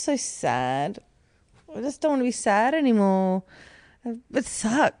 I'm just so sad. I just don't want to be sad anymore. It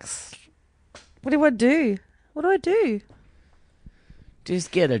sucks. What do I do? What do I do?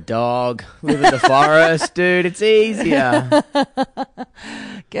 Just get a dog, live in the forest, dude. It's easier.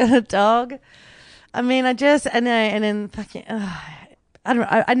 Get a dog? I mean, I know, and then fucking, I don't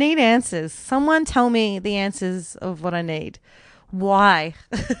know. I need answers. Someone tell me the answers of what I need. Why?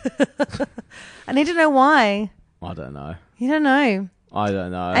 I need to know why. I don't know. You don't know. I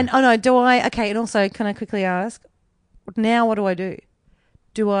don't know. And oh no, do I? Okay, and also, can I quickly ask? Now, what do I do?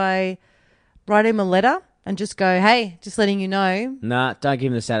 Do I write him a letter and just go, hey, just letting you know. Nah, don't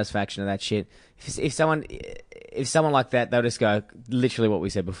give them the satisfaction of that shit. If someone like that, they'll just go literally what we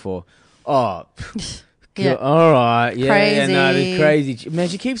said before. Oh, Yeah. all right, yeah, Crazy. no, it's crazy. Man,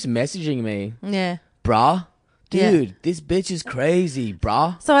 she keeps messaging me, Yeah. bruh, dude, Yeah. this bitch is crazy,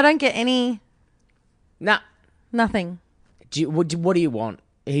 bruh. So I don't get Nah, nothing. what do you want?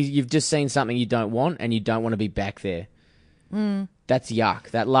 You've just seen something you don't want, and you don't want to be back there. That's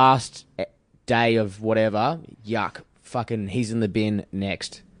yuck. That last day of whatever, yuck. Fucking, he's in the bin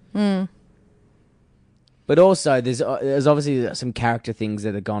next. But also, there's obviously some character things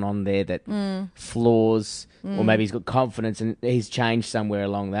that have gone on there that flaws, or maybe he's got confidence and he's changed somewhere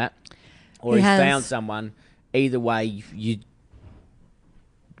along that, or He he's has. found someone. Either way,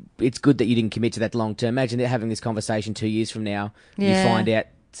 it's good that you didn't commit to that long term. Imagine that having this conversation 2 years from now, Yeah. you find out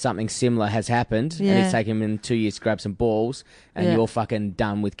something similar has happened, and Yeah. it's taken him 2 years to grab some balls, and Yeah. you're fucking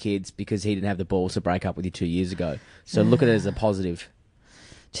done with kids because he didn't have the balls to break up with you 2 years ago. So look at it as a positive.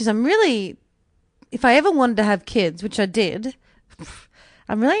 Jeez, I'm really, if I ever wanted to have kids, which I did,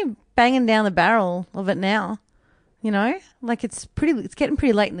 I'm really banging down the barrel of it now. You know, like it's getting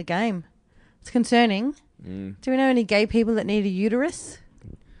pretty late in the game. It's concerning. Do we know any gay people that need a uterus?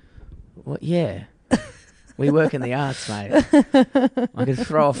 Well, yeah. We work in the arts, mate. I could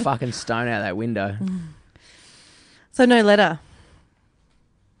throw a fucking stone out that window. So no letter.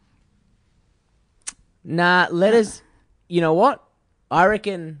 Nah, letters. You know what? I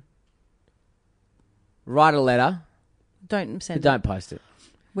reckon write a letter, Don't but send it. don't post it.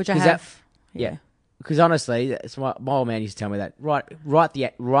 Which I 'Cause have. Yeah. Because honestly, it's my old man used to tell me that. Write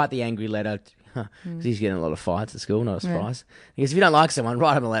the angry letter. Because he's getting a lot of fights at school, not a surprise. He goes, if you don't like someone,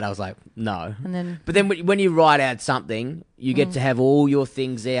 write him a letter. I was like, no. And then But then when you write out something, you get to have all your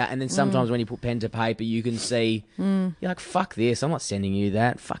things out. And then sometimes when you put pen to paper, you can see, you're like, fuck this. I'm not sending you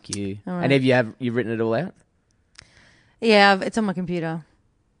that. Fuck you. All right. And you've written it all out? yeah, it's on my computer.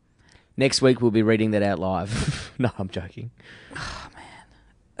 Next week, we'll be reading that out live. No, I'm joking.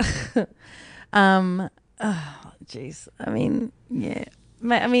 Jeez. I mean, yeah.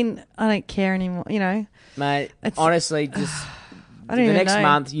 I mean, I don't care anymore. You know, Mate, It's- honestly, just I the don't even next know.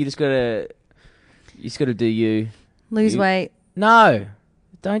 month, you just got to do you. Lose You- weight. No.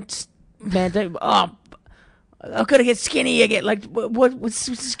 Don't. Oh, I've got to get skinny. I get like, what's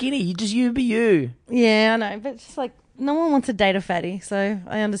skinny? You be you. Yeah, I know, but it's just like no one wants to date a fatty, so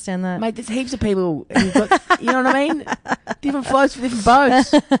I understand that. Mate, there's heaps of people who've got, you know what I mean? Different floats for different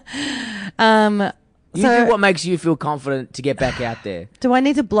boats. You So- do what makes you feel confident to get back out there. Do I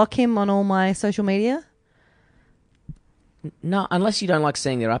need to block him on all my social media? No, unless you don't like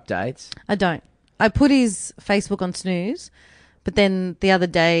seeing their updates. I don't. I put his Facebook on snooze, but then the other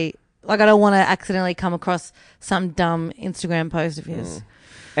day, like I don't want to accidentally come across some dumb Instagram post of his.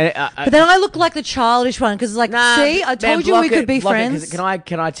 And, But then I look like the childish one because it's like, see, I told you we could be friends.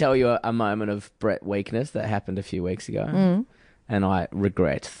 Can I tell you a moment of Brett weakness that happened a few weeks ago, and I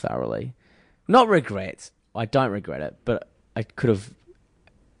regret thoroughly. Not regret. I don't regret it, but I could have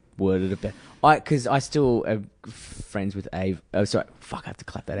worded it better. Because I still am friends with Ave. Oh, sorry. Fuck, I have to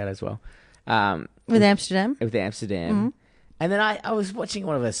clap that out as well. With Amsterdam. With Amsterdam. And then I was watching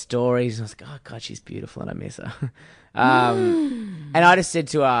one of her stories, and I was like, oh, God, she's beautiful, and I miss her. And I just said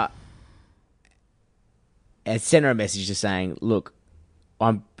to her, I sent her a message just saying, look,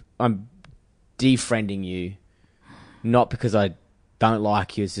 I'm defriending you, not because I don't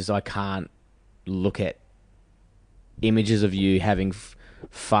like you, it's just I can't look at images of you having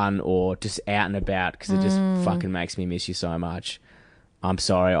fun or just out and about because it just fucking makes me miss you so much. I'm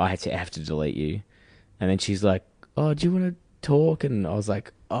sorry, I have to delete you. And then she's like, oh, do you want to talk? And I was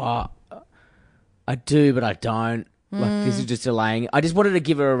like, oh, I do, but I don't. Like, this is just delaying. I just wanted to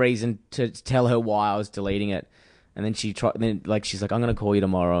give her a reason to tell her why I was deleting it. And then she's like, I'm going to call you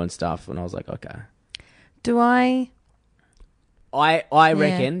tomorrow and stuff. And I was like, okay. Do I? I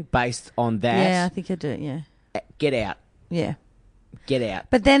reckon, based on that, Yeah, I think I do. Yeah. get out. Yeah. Get out.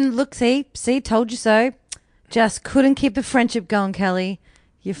 But then look, see, told you so. Just couldn't keep the friendship going, Kelly.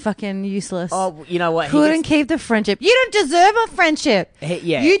 You're fucking useless. Oh, you know what? Couldn't keep the friendship. You don't deserve a friendship.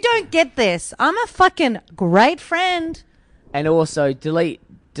 Yeah. You don't get this. I'm a fucking great friend. And also, delete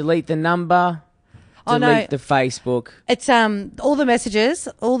the number. Oh, no. Delete the Facebook. It's all the messages,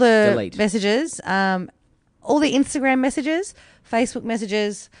 all the Delete. messages, all the Instagram messages, Facebook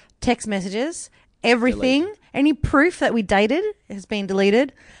messages, text messages, everything. Delete. Any proof that we dated has been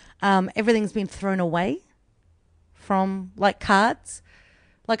deleted. Everything's been thrown away from like cards.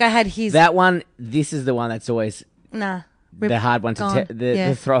 Like I had his That one, this is the one that's always nah. the hard one to gone. Yeah.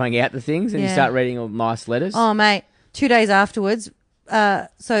 the throwing out the things, and you Yeah. start reading all nice letters. Oh mate, 2 days afterwards.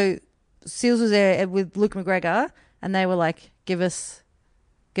 So Seals was there with Luke McGregor, and they were like, give us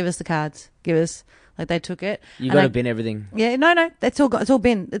the cards. Give us. Like, they took it. You And got to I- bin everything. Yeah, no, it's all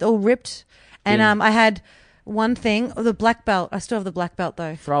bin. It's all ripped. And Bin. I had one thing, the black belt. I still have the black belt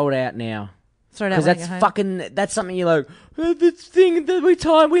though. Throw it out now. Throw it out Because when I that's get home. fucking, that's something you're like, oh, this thing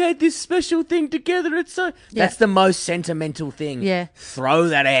that we had this special thing together. It's so, Yeah. that's the most sentimental thing. Yeah. Throw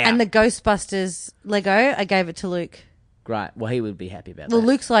that out. And the Ghostbusters Lego, I gave it to Luke. Great. Well, he would be happy about Well, that.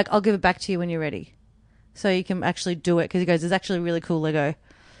 Luke's like, I'll give it back to you when you're ready. So you can actually do it. Because he goes, it's actually really cool Lego.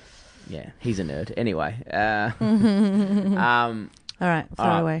 Yeah, he's a nerd. Anyway, All right, throw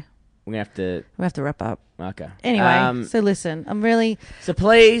All right. it away. we're going to have to, We have to wrap up. okay. Anyway, so listen, I'm really... So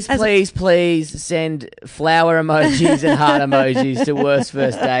please, As- please send flower emojis and heart emojis to Worst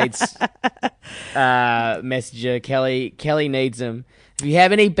First Dates messenger. Kelly needs them.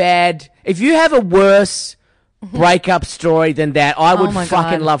 If you have a worse breakup story than that, I would my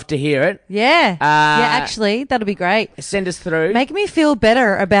fucking God. love to hear it. Yeah. Yeah, actually, that'll be great. Send us through. Make me feel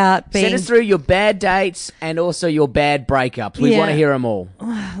better about being... Send us through your bad dates and also your bad breakups. We Yeah. want to hear them all.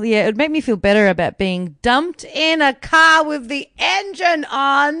 Yeah, it would make me feel better about being dumped in a car with the engine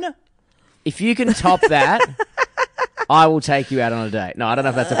on. If you can top that, I will take you out on a date. No, I don't know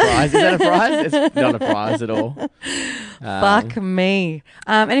if that's a prize. Is that a prize? It's not a prize at all. Fuck me.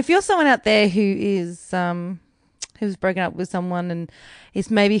 And if you're someone out there who is who's broken up with someone and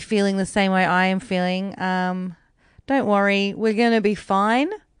is maybe feeling the same way I am feeling, don't worry. We're going to be fine.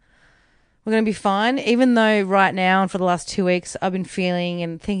 We're going to be fine. Even though right now and for the last 2 weeks I've been feeling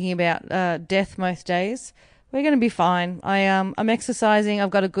and thinking about death most days, we're going to be fine. I'm exercising. I've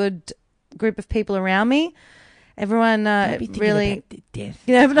got a good group of people around me. Everyone really... death.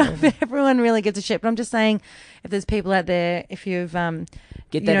 Yeah, but everyone really gets a shit. But I'm just saying, if there's people out there, if you've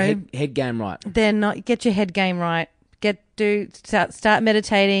Get you that know, head game right. they're not, get your head game right. Start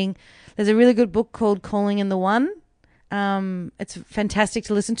meditating. There's a really good book called Calling in the One. It's fantastic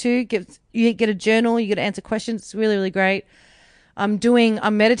to listen to. You get a journal. You get to answer questions. It's really, really great. I'm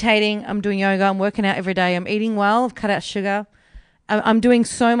meditating. I'm doing yoga. I'm working out every day. I'm eating well. I've cut out sugar. I'm doing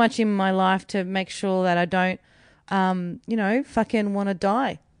so much in my life to make sure that I don't, fucking want to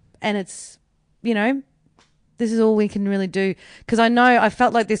die. And it's, this is all we can really do. Because I know I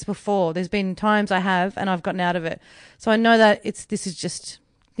felt like this before. There's been times I have, and I've gotten out of it. So I know that this is just,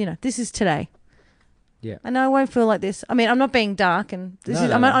 this is today. Yeah. I know I won't feel like this. I mean, I'm not being dark, and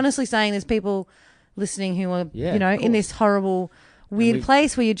I'm No. honestly saying there's people listening who are, Yeah, of in this horrible, weird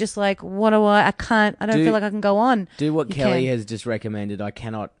place where you're just like, what do I don't feel like I can go on. Do what You Kelly can. has just recommended. I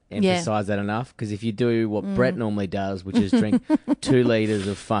cannot Yeah. emphasize that enough, because if you do what Brett normally does, which is drink 2 liters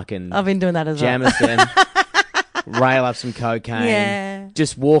of fucking I've been doing that as well. Jamison, rail up some cocaine, Yeah.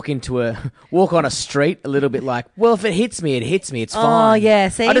 just walk on a street a little bit like, well, if it hits me, it hits me. It's Oh, fine. yeah,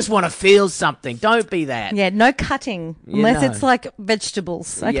 see? I just want to feel something. Don't be that. Yeah, no cutting You unless know. it's like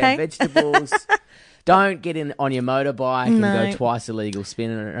vegetables. Okay. Yeah, vegetables. Don't get in on your motorbike and No. go twice illegal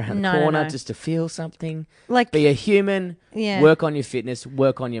spinning around No, the no, corner no. just to feel something. Like, Be a human. Yeah. Work on your fitness.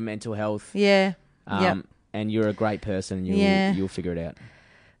 Work on your mental health. yeah. Yep. And you're a great person. Yeah. You'll figure it out.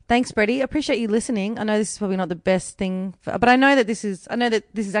 Thanks, Brady. I appreciate you listening. I know this is probably not the best thing, but I know that this is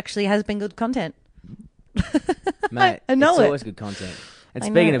actually has been good content. Mate, I know it's it. always good content. And I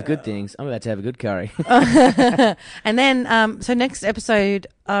speaking know. of good things, I'm about to have a good curry. And then, so next episode,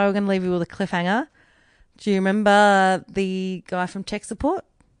 we're going to leave you with a cliffhanger. Do you remember the guy from tech support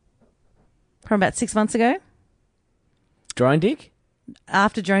from about 6 months ago? Drone Dick?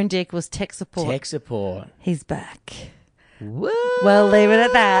 After Drone Dick was tech support. Tech support. He's back. What? We'll leave it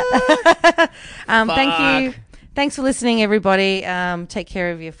at that. Thank you. Fuck. Thanks for listening, everybody. Take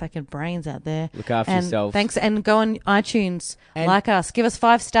care of your fucking brains out there. Look after and yourself. Thanks, and go on iTunes. And- like us. Give us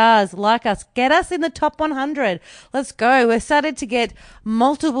 5 stars. Like us. Get us in the top 100. Let's go. We're started to get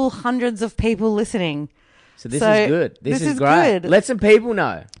multiple hundreds of people listening. So this So, is good. This this is is great. good. Let some people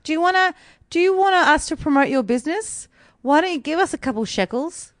know. Do you want us to promote your business? Why don't you give us a couple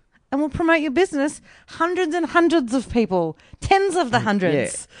shekels and we'll promote your business? Hundreds and hundreds of people. Tens of the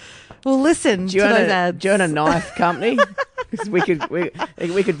hundreds. We'll listen Do to you, those own a, ads. do you own a knife company? 'Cause we could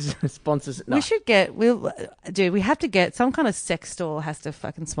sponsor. No. We should get, we have to get some kind of sex store has to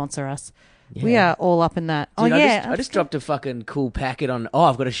fucking sponsor us. Yeah. We are all up in that. Dude, oh, yeah. I just dropped a fucking cool packet on. Oh,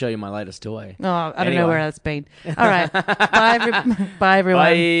 I've got to show you my latest toy. Oh, I don't Anyway. know where that's been. All right. Bye, bye,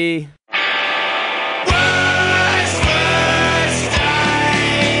 everyone. Bye.